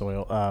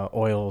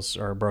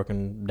are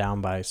broken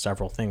down by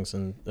several things,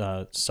 and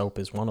soap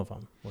is one of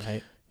them,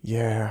 right?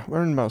 Yeah,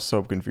 learning about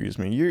soap confused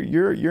me.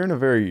 You're in a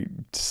very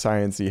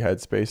sciencey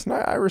headspace, and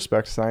I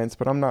respect science,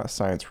 but I'm not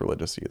science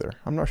religious either.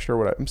 I'm not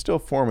sure I'm still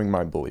forming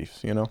my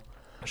beliefs,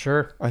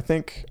 Sure. I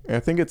think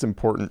it's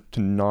important to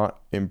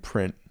not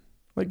imprint,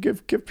 like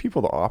give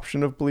people the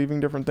option of believing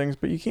different things,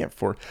 but you can't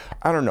force.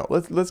 I don't know.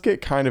 Let's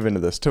get kind of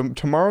into this.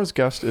 Tomorrow's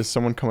guest is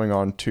someone coming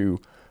on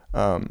to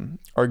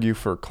argue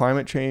for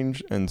climate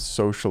change and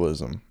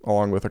socialism,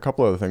 along with a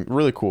couple other things,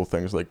 really cool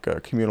things like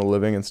communal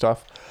living and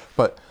stuff,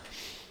 but.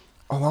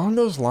 Along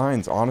those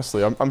lines,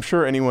 honestly, I'm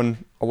sure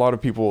a lot of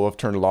people will have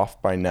turned it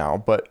off by now,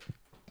 but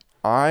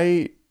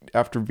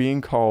after being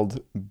called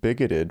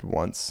bigoted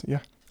once,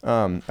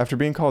 after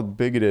being called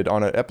bigoted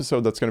on an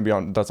episode that's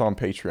on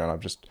Patreon, I've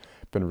just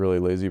been really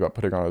lazy about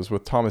putting on. It was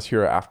with Thomas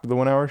Hura after the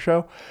 1 hour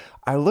show.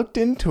 I looked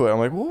into it. I'm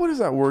like, well, what does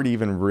that word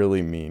even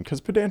really mean?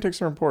 Because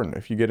pedantics are important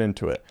if you get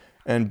into it.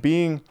 And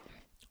being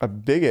a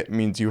bigot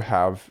means you're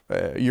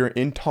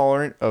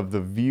intolerant of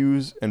the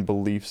views and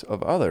beliefs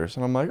of others.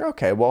 And I'm like,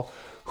 okay, well,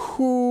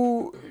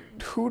 who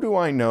do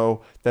I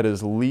know that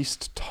is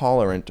least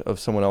tolerant of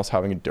someone else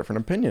having a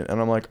different opinion? And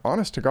I'm like,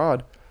 honest to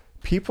God,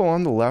 people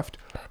on the left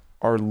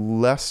are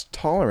less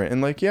tolerant.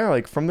 And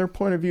like from their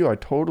point of view, I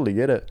totally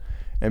get it.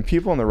 And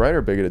people on the right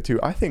are bigoted too.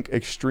 I think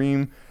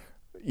extreme,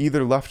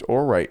 either left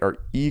or right, are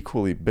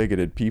equally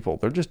bigoted people.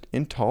 They're just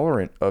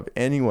intolerant of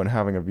anyone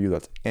having a view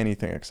that's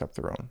anything except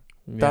their own.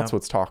 Yeah. That's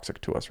what's toxic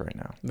to us right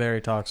now.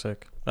 Very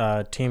toxic.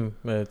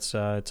 It's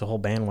a whole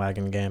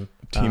bandwagon game.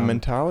 Team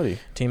mentality.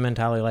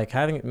 Like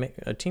having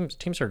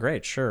teams are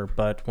great, sure,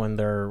 but when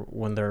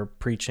they're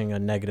preaching a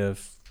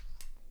negative,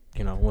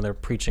 when they're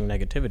preaching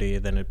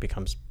negativity, then it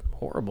becomes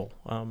horrible.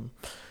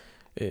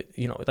 Like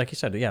you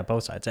said, yeah,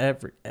 both sides.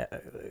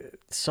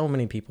 So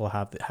many people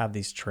have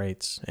these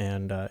traits,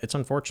 and it's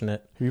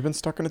unfortunate. Have you been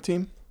stuck in a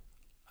team?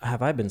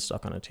 Have I been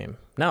stuck on a team?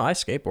 No, I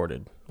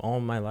skateboarded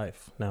all my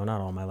life. No, not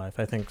all my life.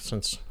 I think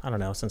since I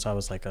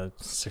was like a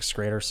sixth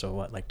grader, so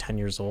like 10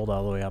 years old,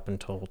 all the way up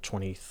until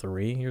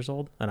 23 years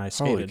old. And I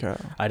skated. Holy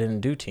cow. I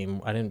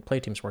didn't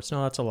play team sports.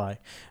 No, that's a lie.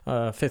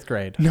 Fifth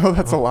grade. No,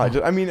 that's a lie.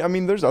 I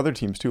mean, there's other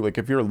teams too. Like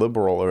if you're a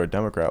liberal or a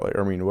Democrat,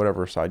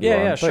 whatever side you're on,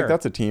 yeah, sure. Like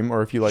that's a team.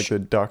 Or if you like the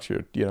Ducks,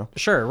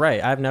 Sure,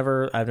 right. I've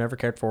never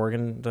cared for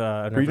Oregon.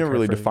 But you never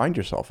really defined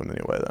yourself in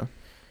any way, though.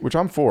 Which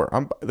I'm for.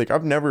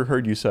 I've never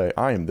heard you say,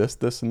 I am this,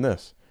 this, and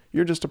this.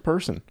 You're just a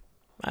person.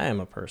 I am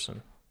a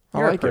person.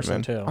 You're a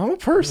person too. I'm a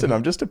person.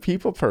 I'm just a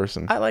people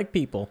person. I like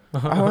people.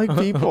 I like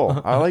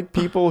people. I like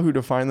people who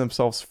define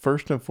themselves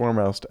first and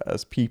foremost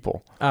as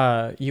people.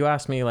 You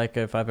asked me like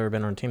if I've ever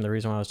been on a team. The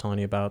reason why I was telling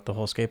you about the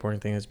whole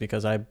skateboarding thing is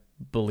because I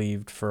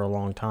believed for a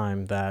long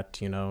time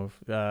that, you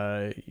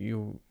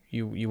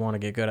want to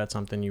get good at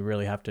something, you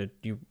really have to,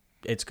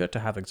 it's good to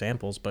have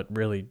examples, but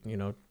really,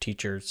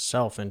 teach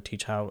yourself and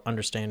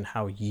understand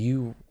how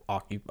you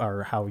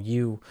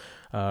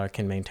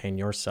can maintain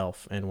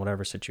yourself in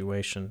whatever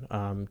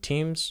situation.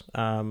 Teams,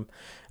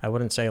 I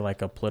wouldn't say like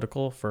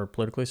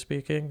politically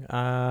speaking.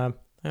 When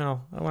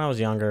I was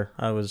younger,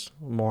 I was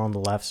more on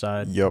the left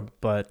side. Yep.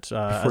 But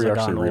as I've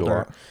gotten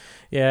older,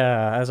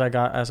 as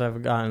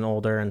I've gotten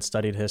older and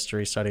studied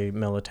history, studied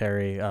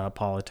military,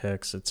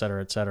 politics, et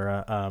cetera,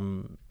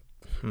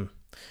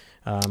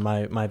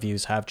 my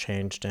views have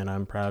changed, and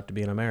I'm proud to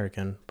be an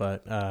American,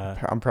 but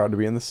I'm proud to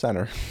be in the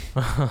center.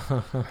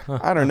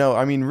 I don't know.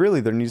 I mean,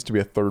 really, there needs to be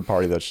a third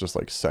party that's just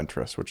like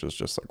centrist, which is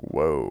just like,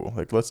 whoa,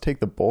 like let's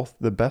take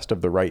the best of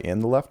the right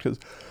and the left, because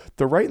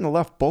the right and the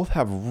left both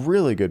have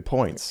really good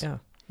points. Yeah,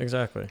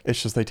 exactly.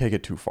 It's just they take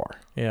it too far.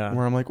 Yeah.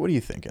 Where I'm like, what are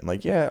you thinking?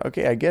 Like, yeah,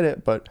 okay, I get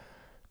it, but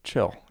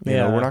chill. You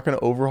know, we're not going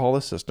to overhaul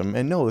the system.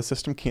 And no, the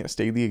system can't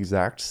stay the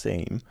exact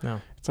same.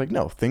 No. It's like,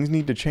 no, things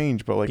need to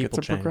change, but like People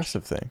it's a change.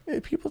 progressive thing. Yeah,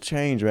 people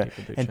change, man.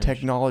 People do and change.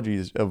 technology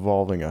is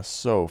evolving us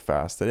so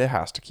fast that it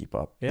has to keep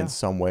up in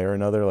some way or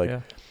another.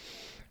 Like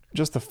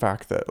just the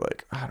fact that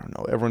like, I don't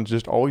know, everyone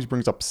just always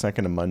brings up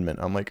Second Amendment.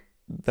 I'm like,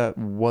 that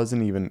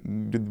wasn't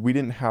even, we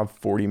didn't have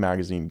 40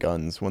 magazine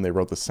guns when they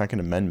wrote the Second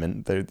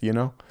Amendment.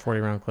 40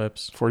 round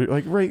clips. 40,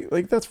 like, right,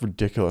 like that's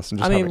ridiculous. And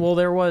just well,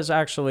 there was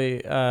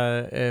actually,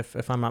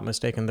 if I'm not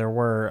mistaken, there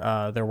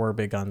were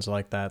big guns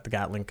like that. The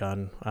Gatling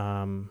gun.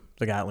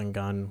 The Gatling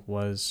gun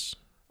was,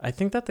 I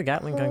think that the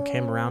Gatling gun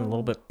came around a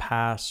little bit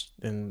past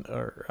in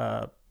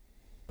early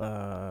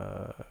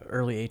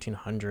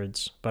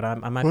 1800s, but I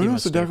might be mistaken. When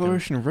was the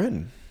Declaration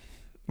written?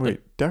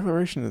 Wait,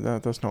 Declaration,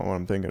 that's not what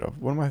I'm thinking of.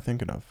 What am I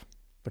thinking of?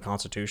 The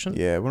Constitution?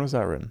 Yeah, when was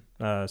that written?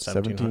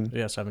 1700.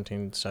 Yeah,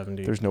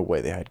 1770. There's no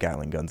way they had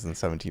Gatling guns in the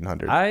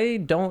 1700s. I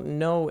don't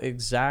know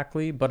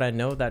exactly, but I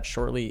know that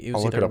shortly it was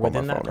I'll look it either up on my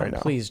within that phone right time.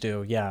 now. Please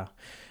do, yeah.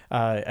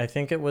 I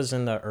think it was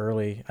in the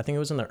early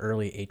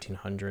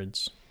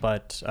 1800s.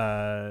 But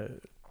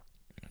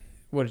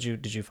what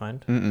did you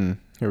find?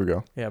 Here we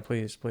go. Yeah,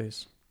 please.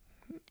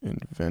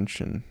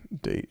 Invention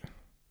date.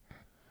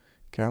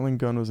 Gatling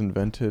gun was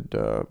invented,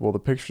 well, the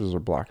pictures are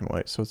black and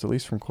white, so it's at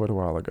least from quite a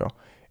while ago.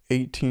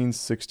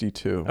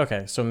 1862.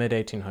 Okay, so mid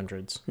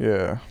 1800s.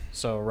 Yeah.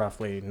 So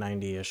roughly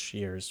 90-ish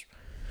years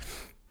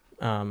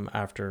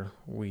after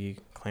we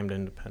claimed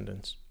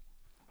independence.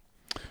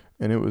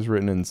 And it was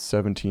written in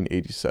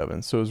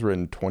 1787. So it was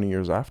written 20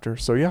 years after.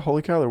 So yeah,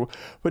 holy cow.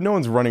 But no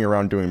one's running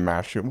around doing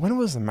mass shooting. When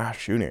was the mass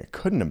shooting? It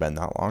couldn't have been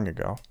that long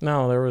ago.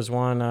 No, there was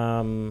one.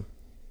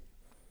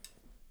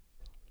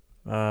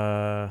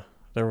 There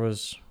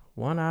was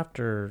one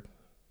after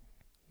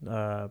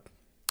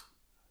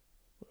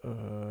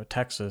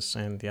Texas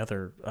and the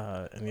other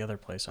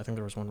place. I think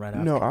there was one right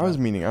after. No, I was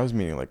meaning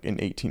like in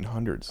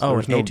 1800s. Oh,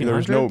 there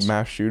was no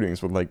mass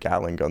shootings with like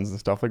Gatling guns and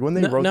stuff. Like when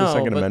they wrote the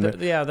Second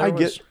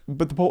Amendment.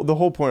 But the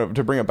whole point of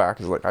to bring it back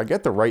is like I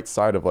get the right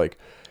side of like,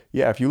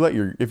 yeah, if you let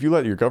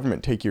your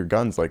government take your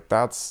guns, like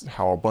that's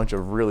how a bunch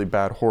of really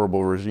bad,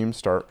 horrible regimes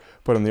start.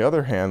 But on the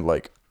other hand,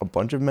 like a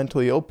bunch of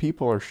mentally ill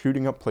people are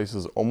shooting up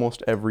places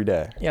almost every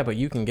day. Yeah, but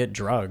you can get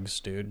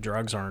drugs, dude.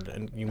 Drugs aren't,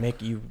 and you know.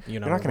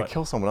 You're not going to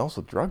kill someone else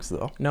with drugs,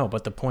 though. No,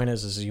 but the point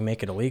is you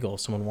make it illegal.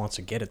 If someone wants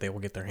to get it, they will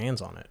get their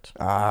hands on it.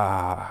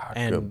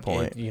 Good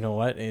point. You know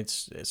what?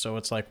 It's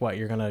like what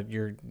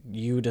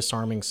you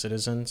disarming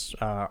citizens.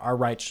 Our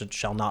rights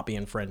shall not be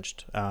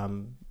infringed.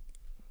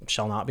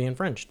 Shall not be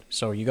infringed.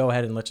 So you go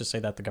ahead and let's just say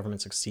that the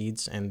government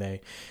succeeds and they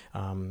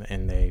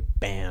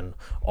ban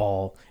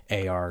all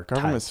AR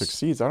Government types.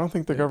 succeeds. I don't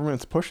think the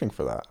government's pushing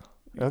for that.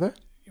 Are they?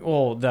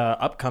 Well,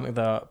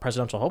 the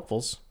presidential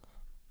hopefuls.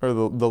 Or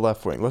the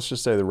left wing. Let's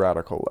just say the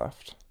radical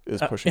left is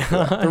pushing for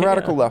that. The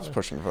radical left's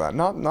pushing for that.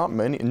 Not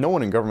many. No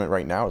one in government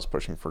right now is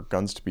pushing for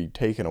guns to be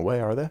taken away,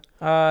 are they?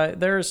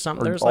 There's all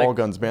like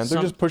guns banned. They're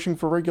just pushing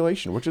for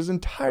regulation, which is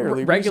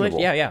entirely reasonable.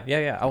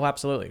 Yeah. Oh,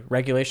 absolutely.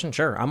 Regulation,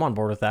 sure. I'm on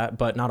board with that,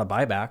 but not a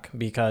buyback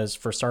because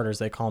for starters,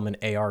 they call them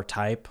an AR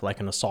type, like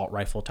an assault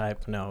rifle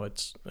type. No,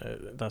 it's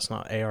that's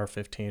not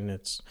AR-15.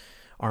 It's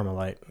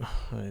Armalite.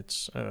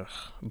 It's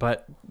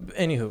but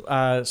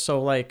anywho,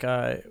 so like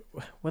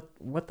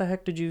what the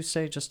heck did you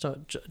say just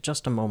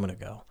a moment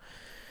ago?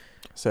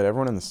 I said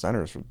everyone in the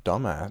center is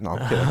dumbass. No,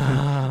 I'm kidding.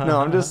 No,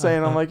 I'm just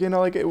saying. I'm like,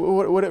 like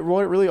what it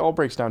really all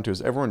breaks down to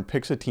is everyone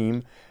picks a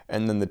team,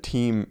 and then the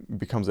team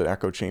becomes an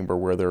echo chamber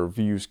where their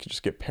views can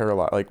just get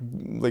paralyzed,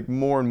 like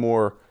more and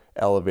more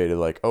elevated.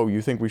 Like, oh,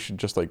 you think we should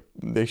just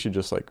they should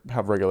just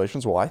have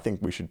regulations? Well, I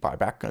think we should buy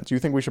back guns. You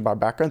think we should buy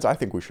back guns? I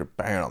think we should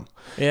ban them.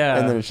 Yeah.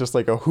 And then it's just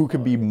like who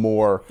could be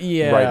more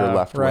right or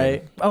left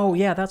right. wing. Oh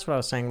yeah, that's what I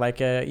was saying. Like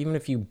even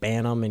if you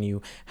ban them and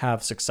you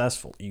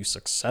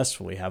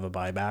successfully have a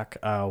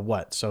buyback,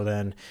 what? So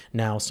then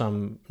now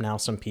some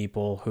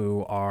people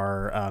who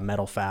are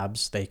metal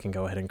fabs, they can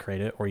go ahead and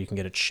create it, or you can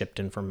get it shipped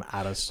in from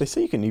Addis. They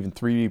say you can even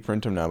 3D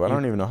print them now, but I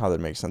don't even know how that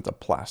makes sense. A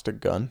plastic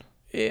gun.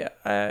 Yeah,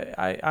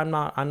 I'm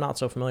not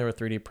so familiar with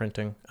 3D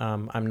printing.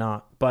 I'm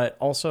not. But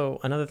also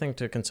another thing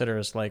to consider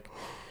is like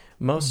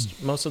most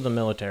of the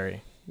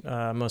military,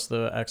 most of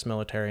the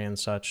ex-military and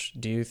such.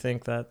 Do you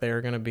think that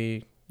they're going to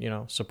be,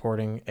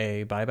 supporting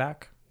a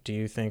buyback? Do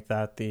you think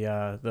that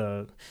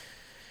the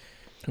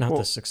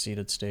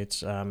seceded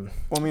states? Well,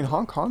 I mean,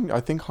 I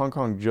think Hong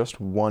Kong just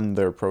won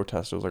their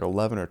protest. It was like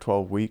 11 or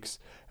 12 weeks,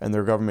 and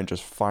their government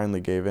just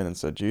finally gave in and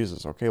said,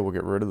 Jesus, okay, we'll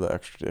get rid of the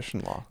extradition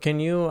law. Can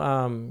you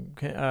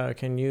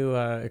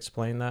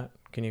explain that?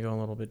 Can you go in a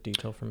little bit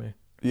detail for me?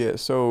 Yeah,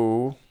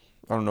 so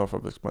I don't know if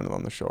I've explained it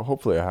on the show.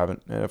 Hopefully I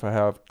haven't. And if I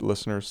have,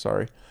 listeners,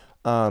 sorry.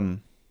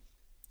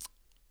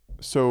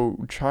 So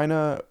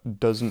China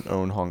doesn't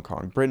own Hong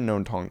Kong. Britain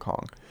owned Hong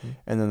Kong.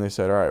 And then they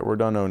said, all right, we're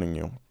done owning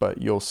you, but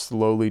you'll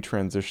slowly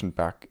transition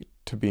back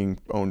to being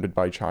owned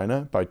by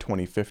China by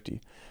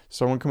 2050.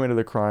 Someone committed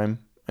a crime,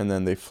 and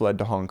then they fled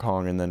to Hong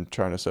Kong, and then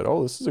China said,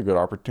 oh, this is a good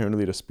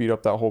opportunity to speed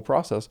up that whole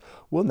process.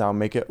 We'll now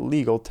make it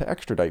legal to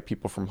extradite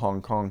people from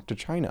Hong Kong to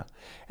China.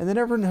 And then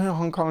everyone in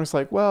Hong Kong is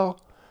like, well,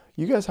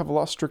 you guys have a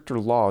lot stricter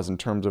laws in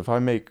terms of, if I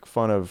make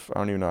fun of, I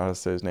don't even know how to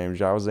say his name,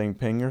 Zhao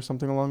Zhangping or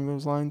something along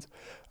those lines,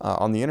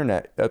 on the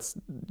internet,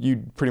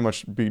 you pretty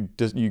much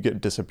you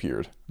get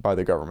disappeared by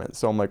the government.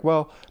 So I'm like,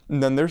 well,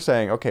 and then they're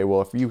saying, okay,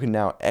 well, if you can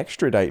now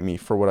extradite me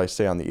for what I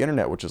say on the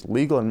internet, which is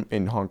legal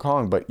in Hong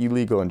Kong, but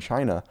illegal in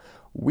China,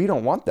 we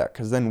don't want that,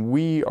 because then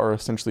we are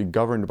essentially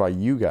governed by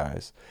you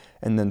guys.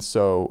 And then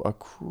so a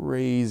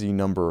crazy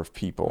number of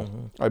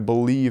people, I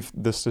believe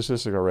the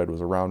statistic I read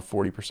was around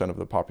 40% of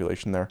the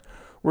population there,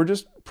 were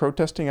just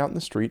protesting out in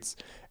the streets.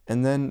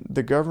 And then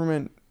the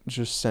government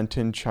just sent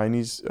in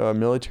Chinese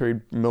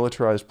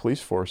militarized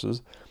police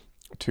forces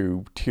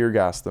to tear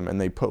gas them, and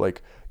they put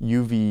like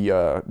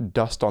UV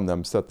dust on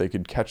them so that they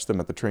could catch them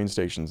at the train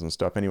stations and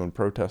stuff, anyone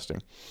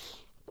protesting.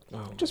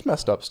 just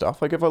messed up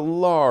stuff. Like if a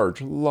large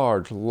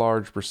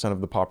percent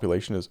of the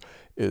population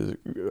is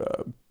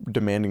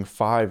demanding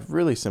 5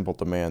 really simple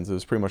demands,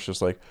 it's pretty much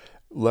just like,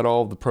 let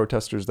all the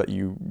protesters that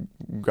you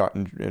got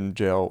in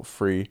jail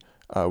free.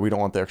 We don't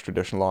want the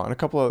extradition law, and a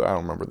couple of, I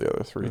don't remember the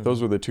other 3.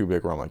 Those were the 2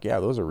 big where I'm like,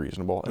 yeah, those are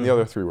reasonable, and the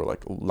other 3 were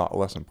like a lot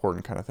less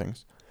important kind of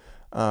things.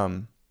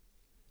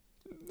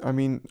 I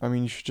mean,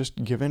 you should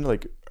just give in.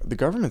 Like the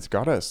government's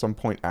got to at some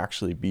point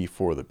actually be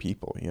for the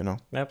people, you know?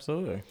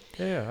 Absolutely.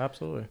 Yeah,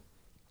 absolutely.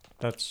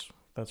 That's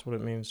what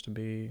it means to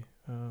be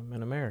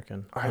an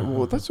American.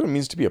 Well, that's what it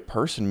means to be a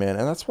person, man,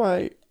 and that's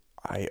why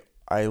I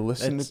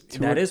listened to.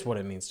 That is what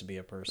it means to be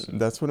a person.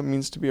 That's what it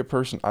means to be a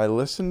person. I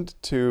listened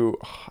to.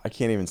 I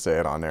can't even say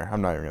it on there.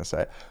 I'm not even gonna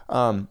say it.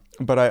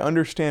 But I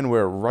understand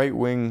where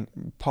right-wing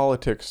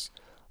politics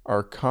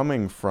are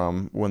coming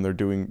from when they're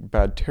doing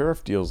bad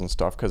tariff deals and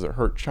stuff, because it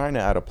hurt China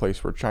at a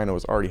place where China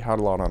was already had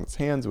a lot on its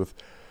hands with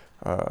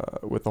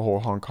the whole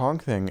Hong Kong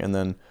thing. And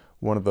then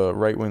one of the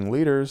right-wing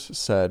leaders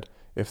said,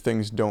 if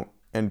things don't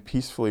end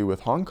peacefully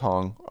with Hong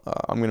Kong,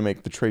 I'm going to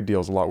make the trade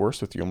deals a lot worse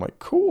with you. I'm like,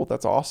 cool,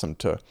 that's awesome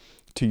to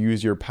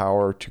use your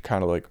power to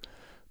kind of like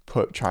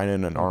put China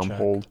in an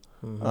armhold,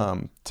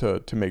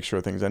 to make sure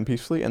things end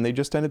peacefully. And they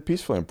just ended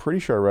peacefully. I'm pretty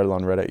sure I read it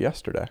on Reddit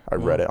yesterday. I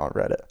read it on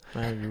Reddit.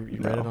 You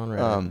read it on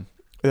Reddit.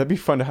 That'd be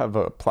fun to have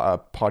a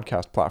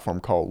podcast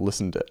platform called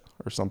Listened It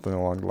or something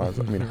along the lines.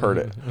 I mean, heard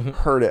it.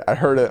 I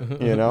heard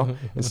it, you know?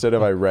 Instead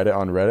of I read it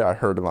on Reddit, I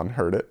heard it on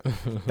Heard It.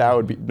 That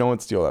would be, no one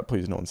steal that.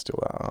 Please, no one steal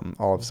that.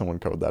 I'll have someone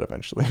code that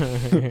eventually.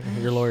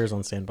 Your lawyer's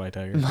on standby,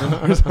 Tiger.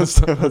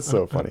 That's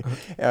so funny.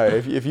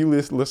 If you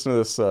listen to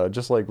this,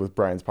 just like with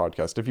Brian's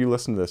podcast, if you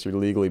listen to this, you're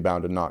legally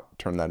bound to not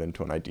turn that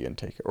into an idea and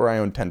take it. Or I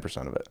own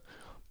 10% of it.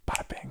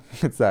 Bada bang.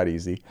 It's that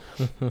easy.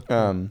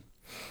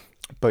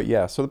 But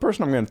yeah, so the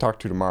person I'm going to talk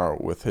to tomorrow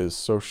with his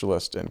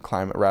socialist and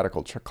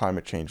radical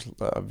climate change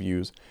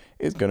views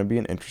is going to be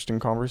an interesting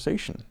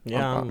conversation.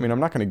 Yeah. I mean, I'm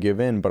not going to give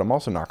in, but I'm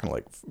also not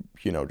going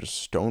to just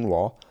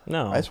stonewall.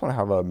 No. I just want to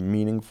have a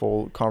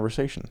meaningful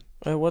conversation.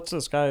 What's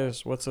this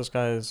guy's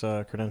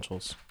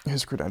credentials?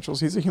 His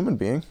credentials? He's a human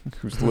being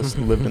who's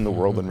lived in the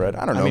world and read.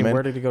 I don't know, man.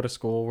 Where did he go to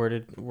school? Where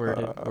did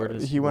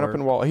he went up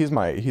in Wall? He's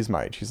my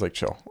age. He's like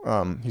chill.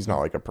 He's not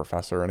like a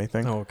professor or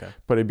anything. Oh, okay.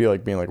 But it'd be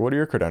like being like, "What are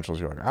your credentials?"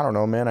 You're like, "I don't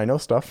know, man. I know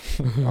stuff.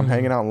 I'm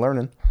hanging out and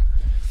learning."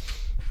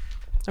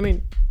 I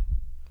mean,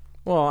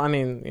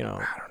 you know,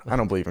 I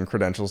don't believe in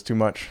credentials too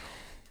much.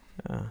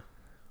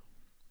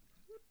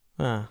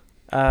 Yeah,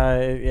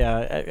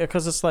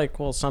 because it's like,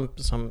 well, some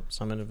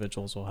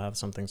individuals will have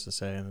some things to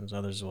say, and then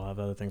others will have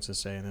other things to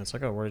say, and it's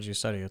like, oh, where did you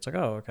study? It's like,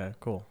 oh, okay,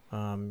 cool.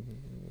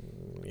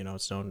 You know,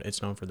 it's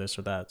known for this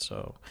or that.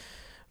 So,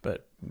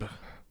 but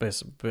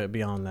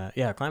beyond that,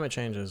 yeah, climate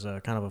change is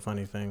kind of a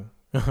funny thing.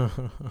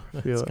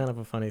 It's kind of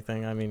a funny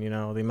thing. I mean, you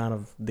know, the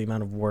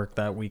amount of work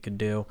that we could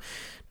do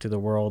to the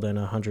world in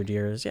 100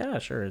 years. Yeah,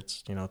 sure,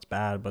 it's, you know, it's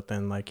bad, but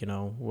then, like, you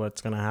know,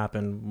 what's gonna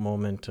happen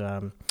moment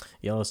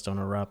Yellowstone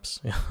erupts?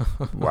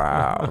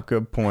 Wow,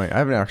 good point. I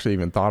haven't actually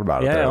even thought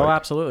about it. Yeah,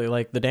 absolutely.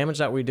 Like the damage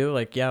that we do,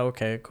 like, yeah,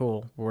 okay,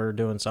 cool, we're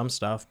doing some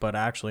stuff, but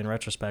actually, in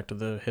retrospect of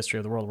the history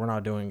of the world, we're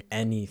not doing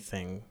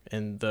anything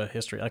in the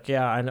history. Like,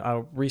 yeah,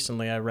 I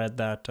recently I read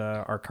that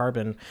our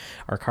carbon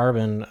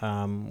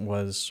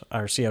was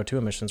our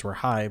CO2 emissions were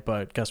high,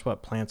 but guess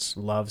what? Plants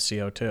love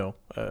CO2.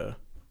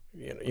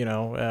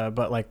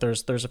 But like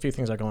there's a few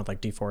things that go on with like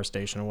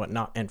deforestation and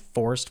whatnot, and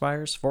forest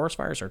fires. Forest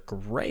fires are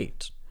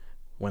great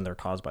when they're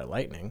caused by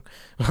lightning,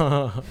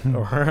 or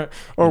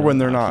when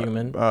they're not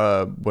human.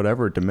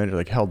 Diminished,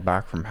 like held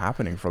back from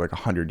happening for like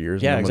 100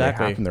 years. Yeah, and then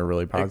exactly. When they happen, they're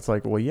really bad. It's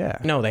like, well, yeah.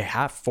 No,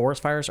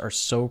 forest fires are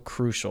so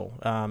crucial.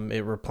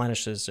 It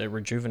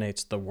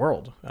rejuvenates the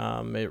world.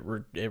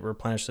 It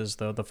replenishes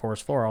the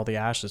forest floor. All the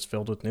ash is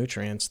filled with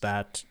nutrients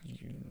that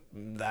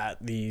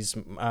these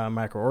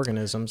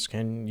microorganisms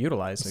can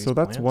utilize. So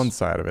that's one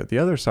side of it. The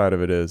other side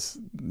of it is,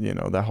 you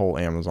know, that whole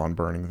Amazon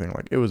burning thing.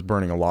 Like, it was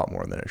burning a lot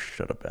more than it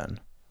should have been.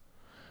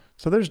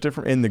 So there's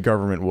different, and the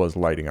government was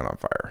lighting it on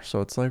fire. So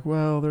it's like,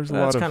 well, there's a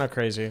lot of... That's kind of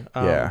crazy.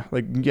 Yeah.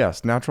 Like,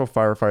 yes, natural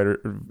forest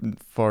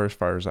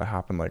fires that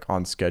happen, like,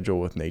 on schedule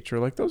with nature,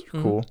 like, those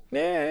are cool.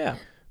 Yeah.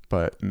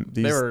 But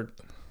they were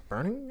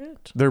burning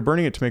it? They're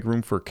burning it to make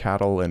room for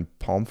cattle and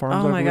palm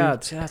farms, Oh, my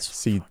God.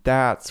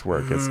 That's where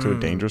it gets to a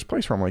dangerous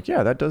place where I'm like,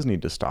 yeah, that does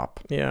need to stop.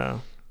 Yeah.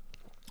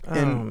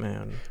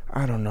 Man,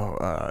 I don't know.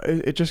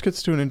 It just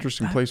gets to an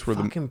interesting place where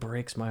fucking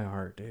breaks my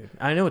heart, dude.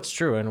 I know it's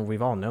true, and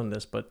we've all known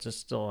this, but just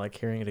still like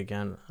hearing it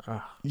again.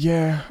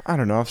 Yeah, I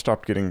don't know. I've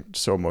stopped getting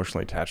so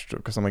emotionally attached to it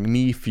because I'm like,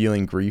 me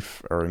feeling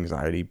grief or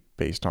anxiety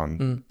based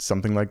on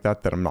something like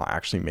that I'm not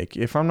actually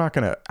making. If I'm not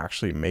gonna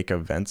actually make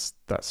events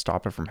that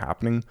stop it from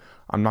happening,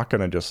 I'm not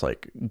gonna just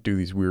like do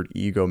these weird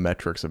ego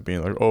metrics of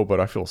being like, oh,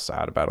 but I feel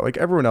sad about it. Like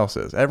everyone else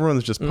is.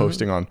 Everyone's just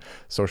posting on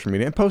social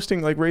media, and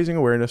posting, like, raising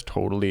awareness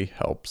totally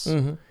helps.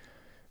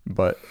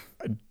 But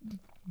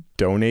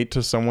donate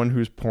to someone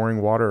who's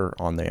pouring water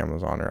on the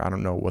Amazon, or I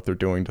don't know what they're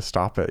doing to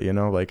stop it, you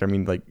know? Like, I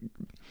mean, like,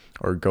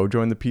 or go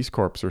join the Peace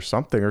Corps or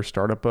something, or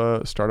start up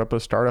a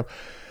startup.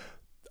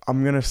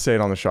 I'm gonna say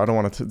it on the show. I don't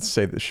want to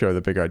say the show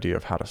the big idea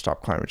of how to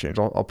stop climate change.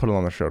 I'll put it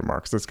on the show tomorrow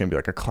because it's gonna be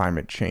like a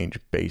climate change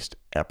based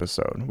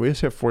episode. We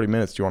just have 40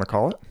 minutes. Do you want to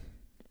call it?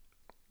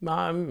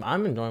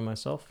 I'm enjoying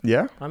myself.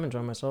 Yeah, I'm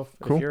enjoying myself.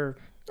 Cool. If you're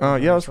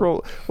yeah, let's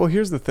roll. Well,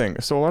 here's the thing.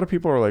 So a lot of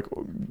people are like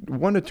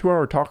 1 to 2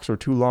 hour talks are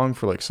too long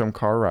for like some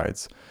car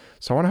rides.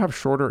 So I want to have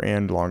shorter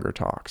and longer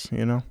talks.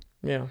 You know?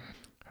 Yeah.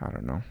 I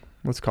don't know.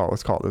 Let's call it.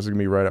 This is gonna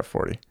be right at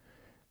 40.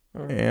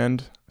 Right.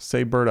 And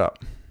say bird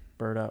up.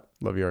 Bird up.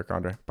 Love you, Eric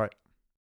Andre. Bye.